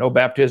name. No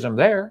baptism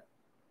there.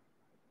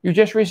 You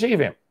just receive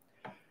him.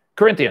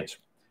 Corinthians,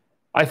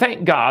 I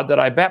thank God that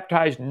I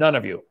baptized none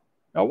of you.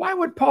 Now, why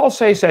would Paul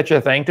say such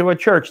a thing to a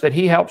church that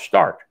he helped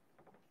start?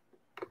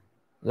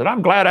 That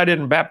I'm glad I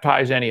didn't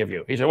baptize any of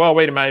you. He said, well,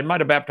 wait a minute, I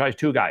might have baptized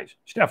 2 guys,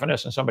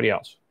 Stephanus and somebody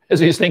else,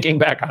 as he's thinking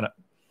back on it.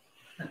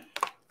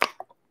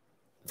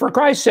 For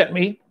Christ sent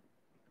me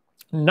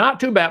not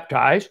to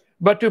baptize,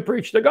 but to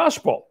preach the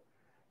gospel.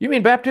 You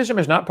mean baptism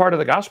is not part of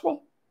the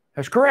gospel?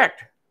 That's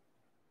correct.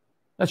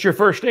 That's your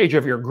first stage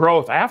of your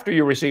growth after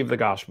you receive the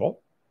gospel.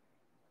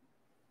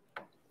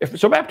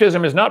 So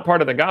baptism is not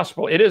part of the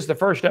gospel. It is the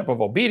first step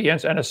of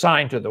obedience and a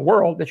sign to the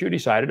world that you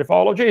decided to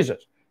follow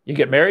Jesus. You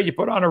get married, you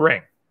put on a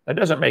ring. That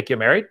doesn't make you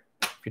married.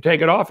 If you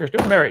take it off, you're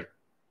still married.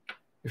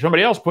 If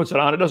somebody else puts it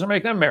on, it doesn't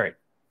make them married.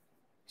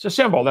 It's a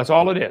symbol. That's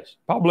all it is.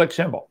 Public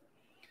symbol.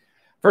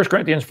 1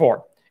 Corinthians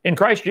 4. In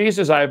Christ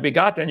Jesus I have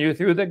begotten you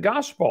through the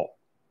gospel.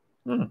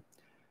 1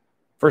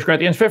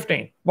 Corinthians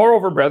 15.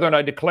 Moreover, brethren,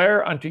 I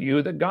declare unto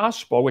you the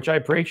gospel which I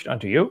preached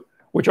unto you,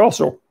 which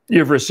also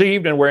you've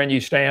received and wherein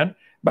ye stand,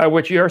 by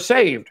which ye are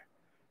saved.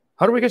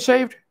 How do we get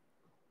saved?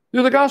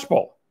 Through the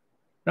gospel,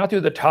 not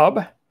through the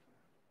tub.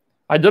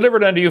 I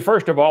delivered unto you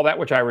first of all that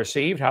which I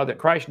received, how that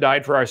Christ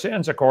died for our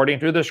sins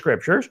according to the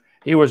scriptures.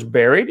 He was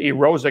buried. He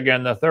rose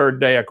again the 3rd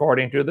day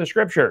according to the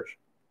scriptures.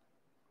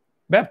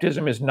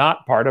 Baptism is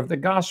not part of the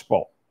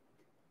gospel.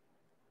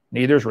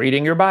 Neither is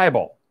reading your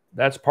Bible.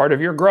 That's part of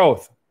your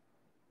growth.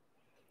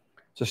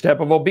 It's a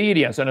step of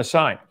obedience and a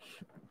sign.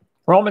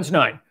 Romans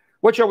 9.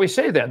 What shall we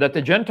say then? That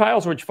the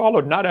Gentiles which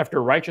followed not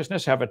after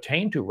righteousness have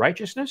attained to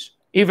righteousness,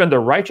 even the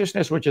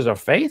righteousness which is of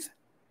faith?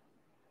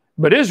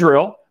 But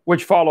Israel,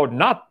 which followed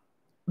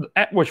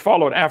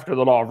after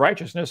the law of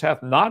righteousness,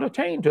 hath not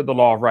attained to the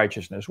law of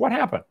righteousness. What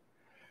happened?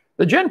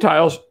 The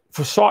Gentiles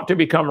sought to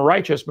become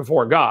righteous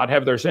before God,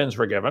 have their sins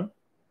forgiven,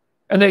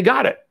 and they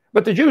got it.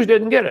 But the Jews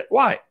didn't get it.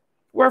 Why?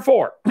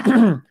 Wherefore?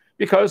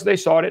 Because they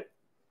sought it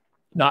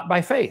not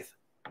by faith,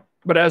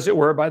 but as it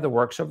were by the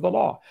works of the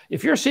law.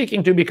 If you're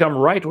seeking to become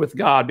right with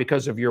God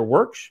because of your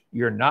works,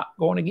 you're not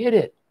going to get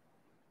it.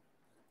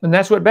 And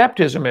that's what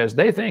baptism is.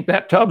 They think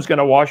that tub's going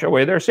to wash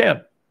away their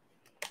sin.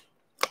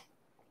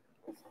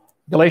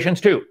 Galatians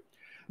 2,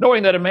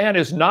 knowing that a man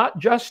is not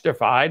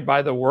justified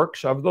by the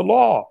works of the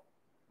law,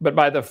 but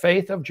by the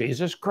faith of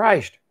Jesus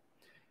Christ.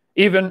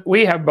 Even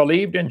we have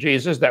believed in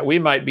Jesus that we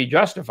might be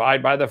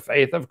justified by the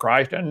faith of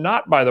Christ and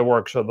not by the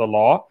works of the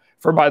law.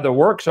 For by the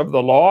works of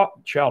the law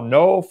shall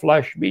no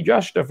flesh be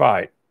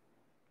justified.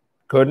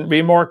 Couldn't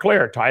be more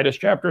clear. Titus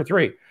chapter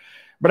 3.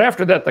 But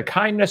after that, the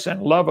kindness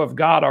and love of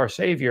God our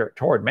Savior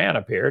toward man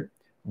appeared,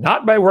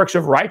 not by works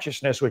of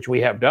righteousness which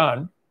we have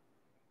done.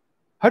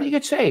 How do you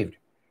get saved?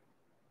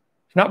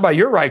 It's not by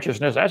your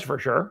righteousness, that's for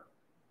sure.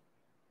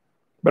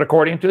 But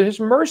according to his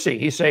mercy,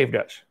 he saved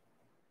us.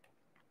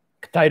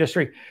 Titus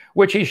 3,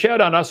 which he shed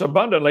on us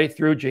abundantly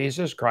through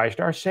Jesus Christ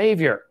our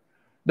Savior,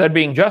 that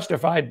being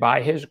justified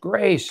by his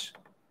grace,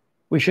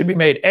 we should be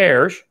made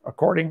heirs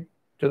according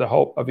to the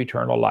hope of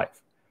eternal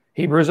life.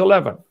 Hebrews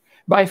 11,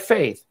 by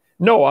faith,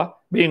 Noah,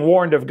 being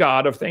warned of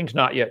God of things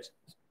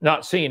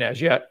not seen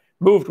as yet,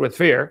 moved with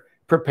fear,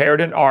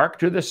 prepared an ark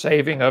to the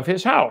saving of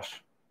his house.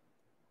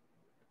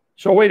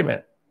 So wait a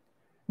minute.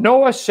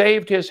 Noah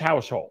saved his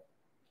household.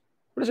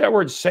 What does that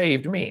word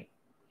saved mean?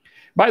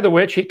 By the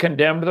which he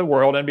condemned the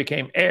world and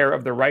became heir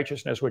of the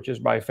righteousness which is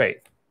by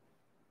faith.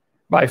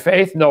 By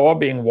faith, Noah,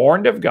 being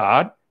warned of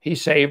God, he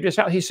saved his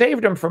house. He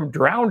saved him from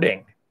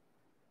drowning.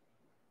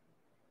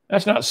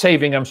 That's not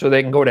saving them so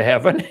they can go to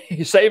heaven.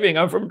 He's saving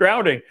them from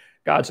drowning.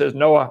 God says,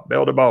 Noah,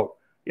 build a boat.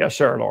 Yes,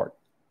 sir, Lord.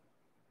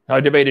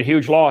 I debated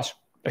Hugh Ross,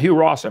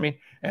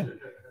 and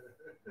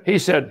he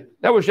said,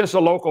 that was just a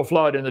local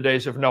flood in the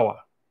days of Noah.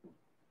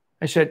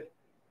 I said,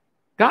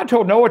 God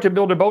told Noah to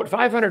build a boat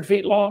 500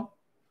 feet long.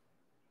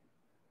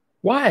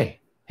 Why?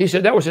 He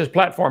said that was his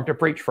platform to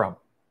preach from.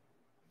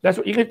 That's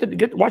what you get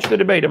to watch the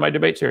debate in my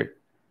debate series.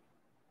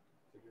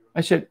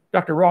 I said,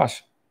 Dr.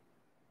 Ross,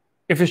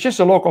 if it's just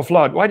a local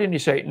flood, why didn't you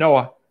say,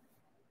 Noah,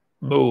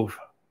 move?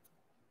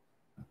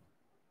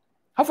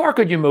 How far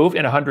could you move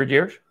in 100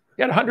 years?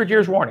 You had 100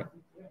 years warning.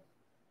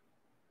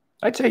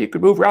 I'd say you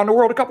could move around the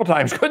world a couple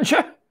times, couldn't you?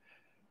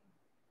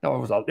 No, it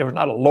was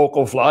not a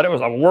local flood. It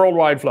was a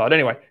worldwide flood.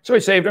 Anyway, so he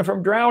saved him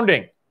from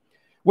drowning,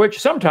 which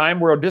sometime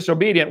were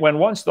disobedient when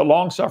once the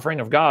long-suffering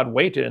of God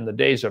waited in the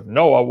days of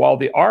Noah while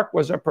the ark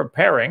was a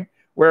preparing,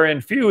 wherein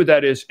few,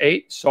 that is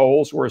 8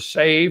 souls, were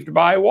saved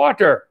by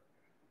water.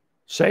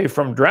 Saved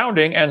from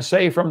drowning and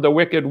saved from the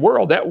wicked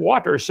world. That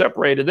water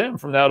separated them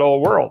from that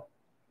old world.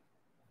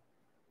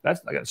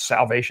 That's like a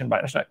salvation.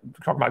 That's not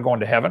talking about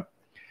going to heaven.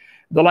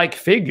 The like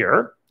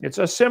figure, it's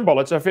a symbol,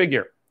 it's a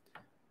figure.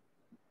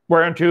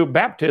 Whereunto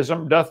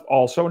baptism doth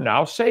also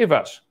now save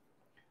us.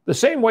 The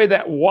same way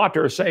that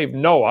water saved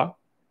Noah,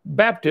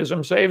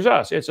 baptism saves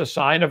us. It's a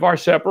sign of our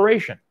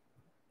separation.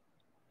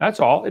 That's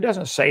all. It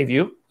doesn't save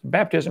you.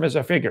 Baptism is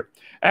a figure.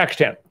 Acts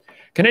 10.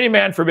 Can any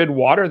man forbid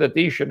water that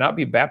these should not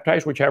be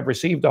baptized which have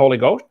received the Holy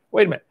Ghost?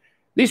 Wait a minute.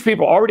 These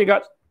people already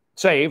got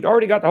saved,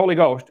 already got the Holy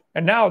Ghost,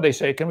 and now they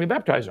say, can we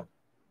baptize them?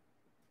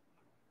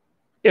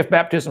 If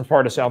baptism is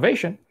part of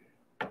salvation,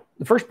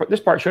 this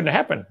part shouldn't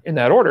happen in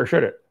that order,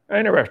 should it?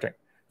 Interesting.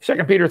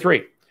 2 Peter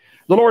 3.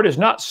 The Lord is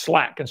not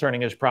slack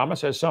concerning his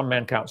promise, as some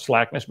men count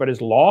slackness, but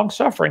is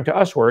long-suffering to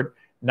usward,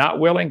 not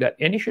willing that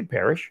any should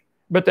perish,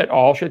 but that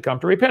all should come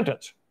to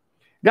repentance.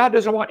 God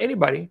doesn't want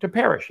anybody to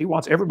perish. He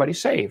wants everybody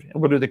saved.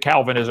 And we'll do the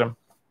Calvinism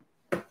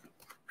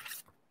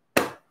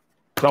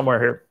somewhere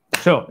here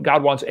soon.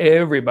 God wants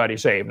everybody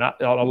saved, not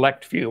an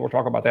elect few. We'll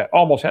talk about that.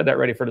 Almost had that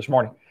ready for this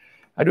morning.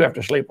 I do have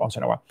to sleep once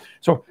in a while.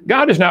 So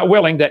God is not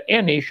willing that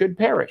any should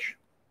perish.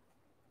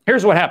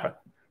 Here's what happened.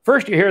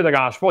 First, you hear the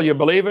gospel, you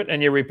believe it,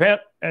 and you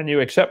repent, and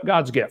you accept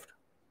God's gift.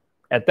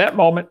 At that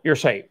moment, you're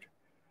saved.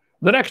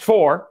 The next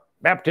 4,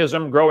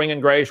 baptism, growing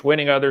in grace,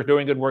 winning others,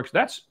 doing good works,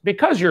 that's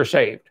because you're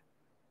saved,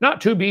 not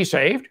to be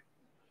saved.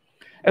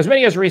 As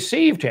many as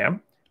received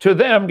him, to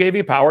them gave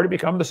he power to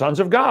become the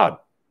sons of God,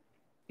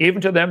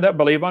 even to them that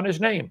believe on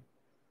his name.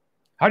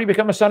 How do you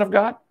become a son of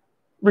God?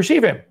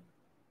 Receive him.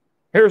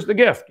 Here's the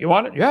gift. You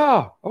want it?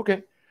 Yeah,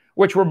 okay.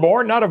 Which were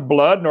born not of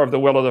blood, nor of the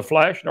will of the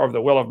flesh, nor of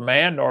the will of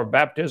man, nor of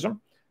baptism.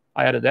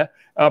 I added that,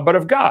 but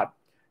of God.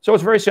 So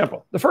it's very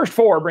simple. The first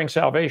 4 bring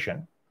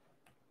salvation.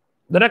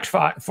 The next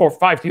 5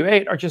 through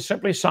 8 are just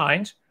simply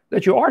signs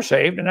that you are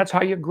saved, and that's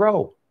how you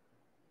grow.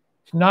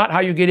 It's not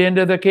how you get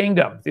into the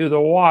kingdom, through the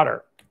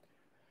water.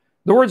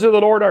 The words of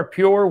the Lord are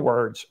pure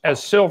words,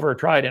 as silver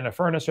tried in a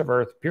furnace of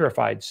earth,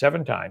 purified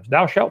 7 times.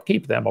 Thou shalt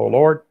keep them, O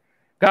Lord.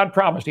 God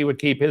promised he would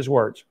keep his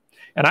words.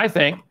 And I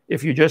think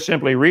if you just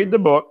simply read the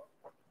book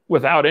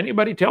without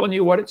anybody telling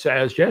you what it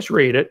says, just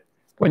read it.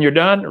 When you're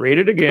done, read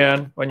it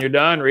again. When you're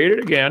done, read it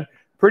again.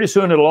 Pretty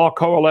soon it'll all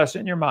coalesce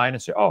in your mind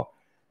and say, oh,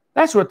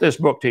 that's what this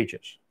book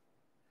teaches.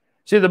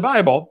 See, the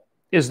Bible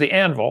is the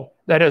anvil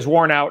that has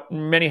worn out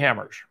many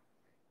hammers.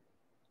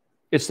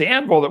 It's the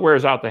anvil that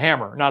wears out the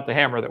hammer, not the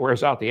hammer that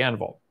wears out the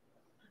anvil.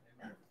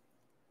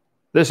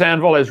 This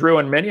anvil has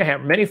ruined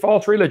many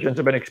false religions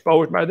have been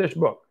exposed by this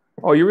book.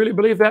 Oh, you really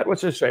believe that?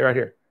 What's this say right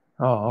here?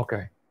 Oh,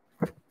 okay.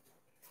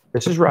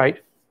 This is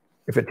right.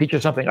 If it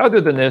teaches something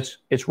other than this,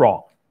 it's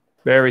wrong.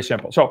 Very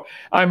simple. So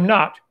I'm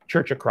not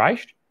Church of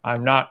Christ.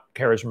 I'm not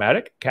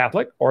charismatic,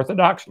 Catholic,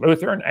 Orthodox,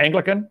 Lutheran,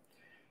 Anglican.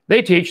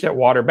 They teach that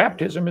water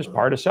baptism is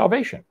part of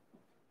salvation.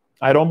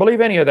 I don't believe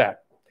any of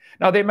that.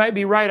 Now, they might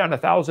be right on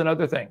 1,000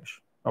 other things,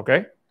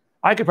 okay?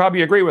 I could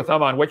probably agree with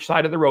them on which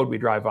side of the road we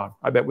drive on.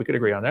 I bet we could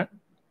agree on that.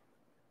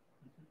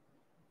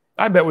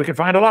 I bet we could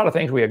find a lot of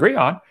things we agree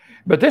on.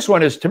 But this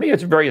one is, to me,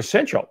 it's very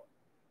essential.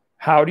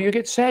 How do you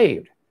get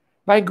saved?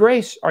 By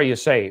grace are you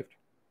saved,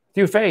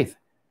 through faith.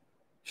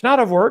 It's not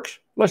of works,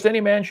 lest any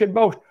man should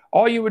boast.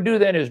 All you would do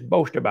then is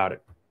boast about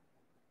it.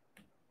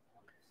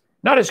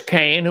 Not as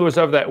Cain, who was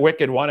of that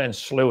wicked one and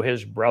slew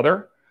his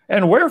brother.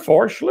 And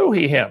wherefore slew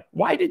he him?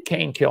 Why did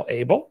Cain kill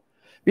Abel?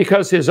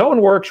 Because his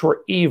own works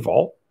were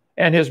evil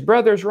and his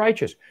brother's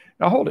righteous.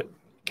 Now hold it.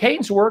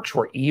 Cain's works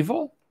were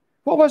evil?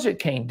 What was it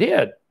Cain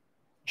did?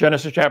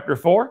 Genesis chapter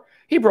 4,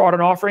 he brought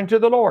an offering to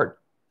the Lord.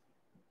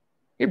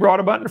 He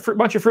brought a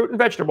bunch of fruit and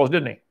vegetables,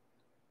 didn't he?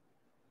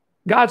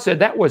 God said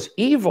that was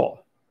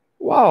evil.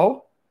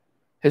 Whoa.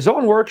 His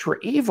own works were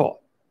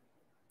evil.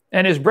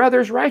 And his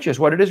brother's righteous.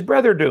 What did his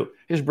brother do?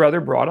 His brother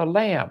brought a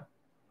lamb.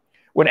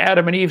 When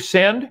Adam and Eve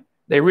sinned,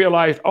 they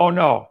realized, oh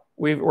no,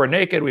 we're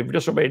naked, we've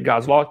disobeyed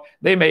God's laws.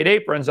 They made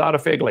aprons out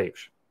of fig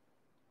leaves.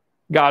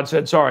 God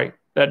said, sorry,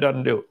 that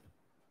doesn't do it.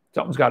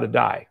 Something's got to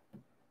die.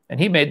 And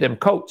he made them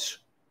coats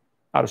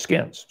out of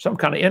skins. Some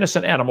kind of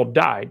innocent animal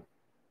died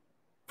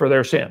for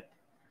their sin.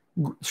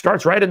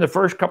 Starts right in the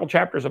first couple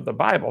chapters of the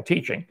Bible,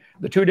 teaching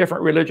the two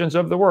different religions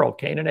of the world,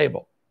 Cain and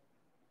Abel.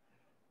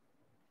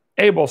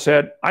 Abel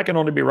said, I can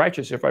only be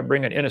righteous if I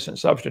bring an innocent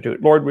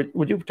substitute. Lord,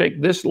 would you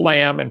take this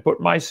lamb and put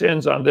my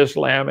sins on this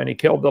lamb? And he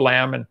killed the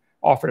lamb and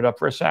offered it up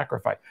for a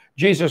sacrifice.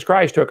 Jesus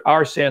Christ took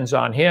our sins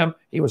on him.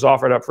 He was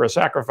offered up for a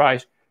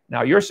sacrifice.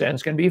 Now your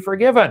sins can be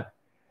forgiven.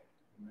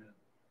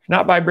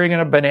 Not by bringing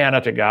a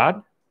banana to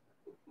God.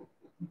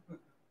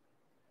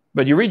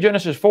 But you read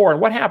Genesis 4,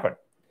 and what happened?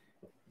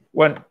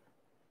 When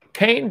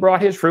Cain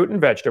brought his fruit and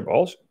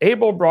vegetables,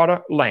 Abel brought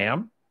a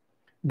lamb,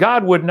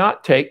 God would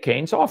not take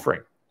Cain's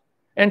offering.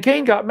 And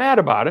Cain got mad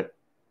about it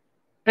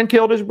and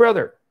killed his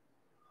brother.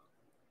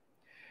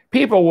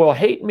 People will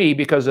hate me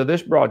because of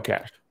this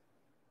broadcast.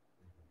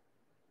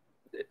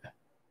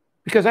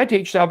 Because I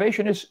teach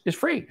salvation is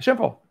free,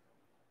 simple.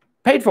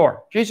 Paid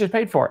for. Jesus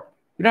paid for it.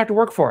 You don't have to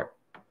work for it.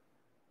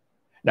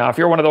 Now, if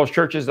you're one of those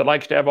churches that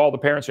likes to have all the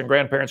parents and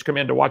grandparents come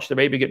in to watch the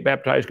baby get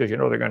baptized because you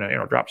know they're going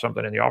to drop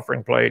something in the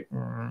offering plate,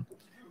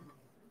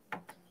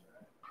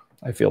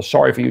 I feel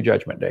sorry for you,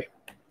 Judgment Day.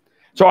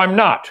 So I'm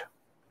not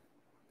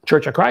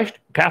Church of Christ,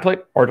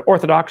 Catholic, or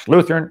Orthodox,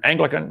 Lutheran,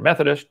 Anglican,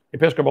 Methodist,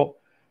 Episcopal.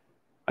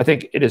 I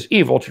think it is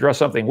evil to trust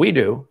something we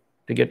do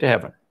to get to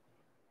heaven.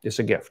 It's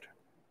a gift.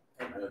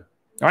 All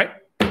right.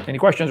 Any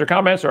questions or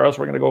comments, or else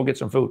we're going to go get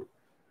some food?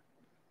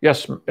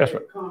 Yes. Yes.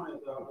 Comment.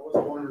 I was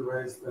born and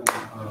raised in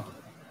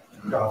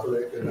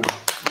Catholic, and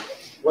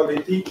what they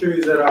teach you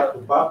is that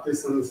the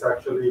baptism is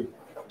actually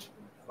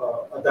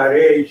at that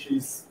age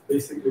is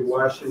basically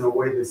washing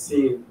away the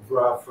sin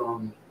brought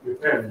from your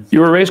parents. You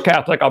were raised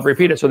Catholic. I'll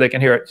repeat it so they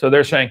can hear it. So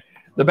they're saying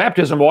the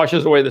baptism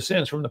washes away the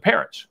sins from the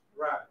parents.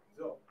 Right.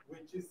 So,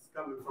 which is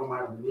coming from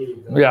Adam and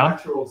Eve. The Yeah.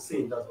 natural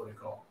sin, that's what they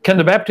call it. Can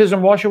the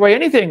baptism wash away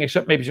anything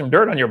except maybe some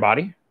dirt on your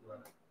body? Right.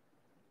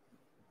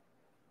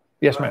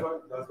 Yes, ma'am.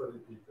 That's what they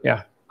teach.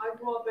 Yeah. I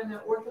grew up in an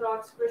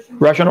Orthodox Christian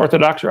Russian church,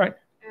 Orthodox, right?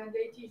 and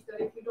they teach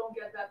that if you don't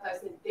get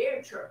baptized in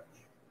their church,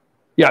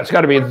 Yeah, it's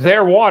got to be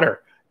their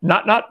water,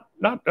 not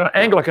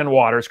Anglican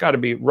water. It's got to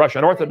be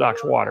Russian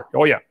Orthodox water.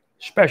 Oh, yeah.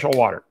 Special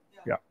water.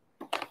 Yeah.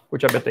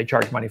 Which I bet they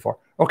charge money for.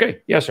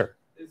 Okay. Yes, sir.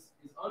 Is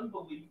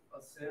unbelief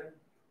a sin?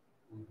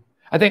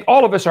 I think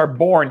all of us are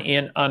born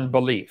in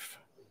unbelief.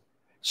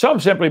 Some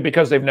simply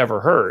because they've never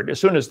heard. As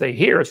soon as they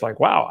hear, it's like,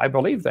 wow, I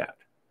believe that.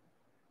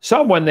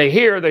 Some, when they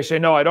hear, they say,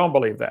 no, I don't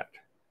believe that.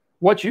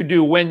 What you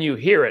do when you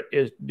hear it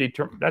is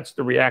determined. That's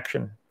the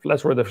reaction.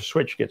 That's where the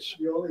switch gets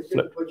The only sin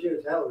that puts you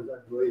in hell is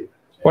unbelief.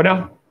 What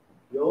now?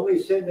 The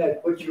only sin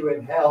that puts you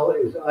in hell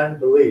is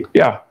unbelief.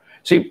 Yeah.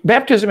 See,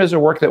 baptism is a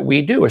work that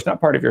we do. It's not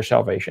part of your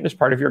salvation. It's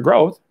part of your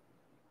growth.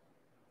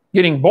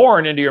 Getting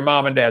born into your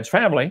mom and dad's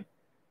family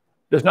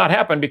does not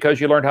happen because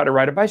you learned how to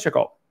ride a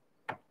bicycle.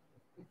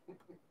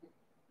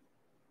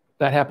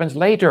 That happens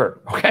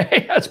later,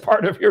 okay? That's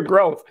part of your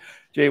growth.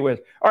 Gee whiz.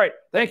 All right,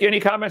 thank you. Any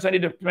comments I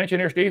need to mention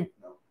here, Steve?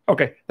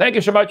 Okay, thank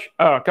you so much.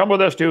 Come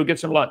with us to get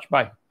some lunch.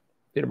 Bye.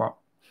 See you tomorrow.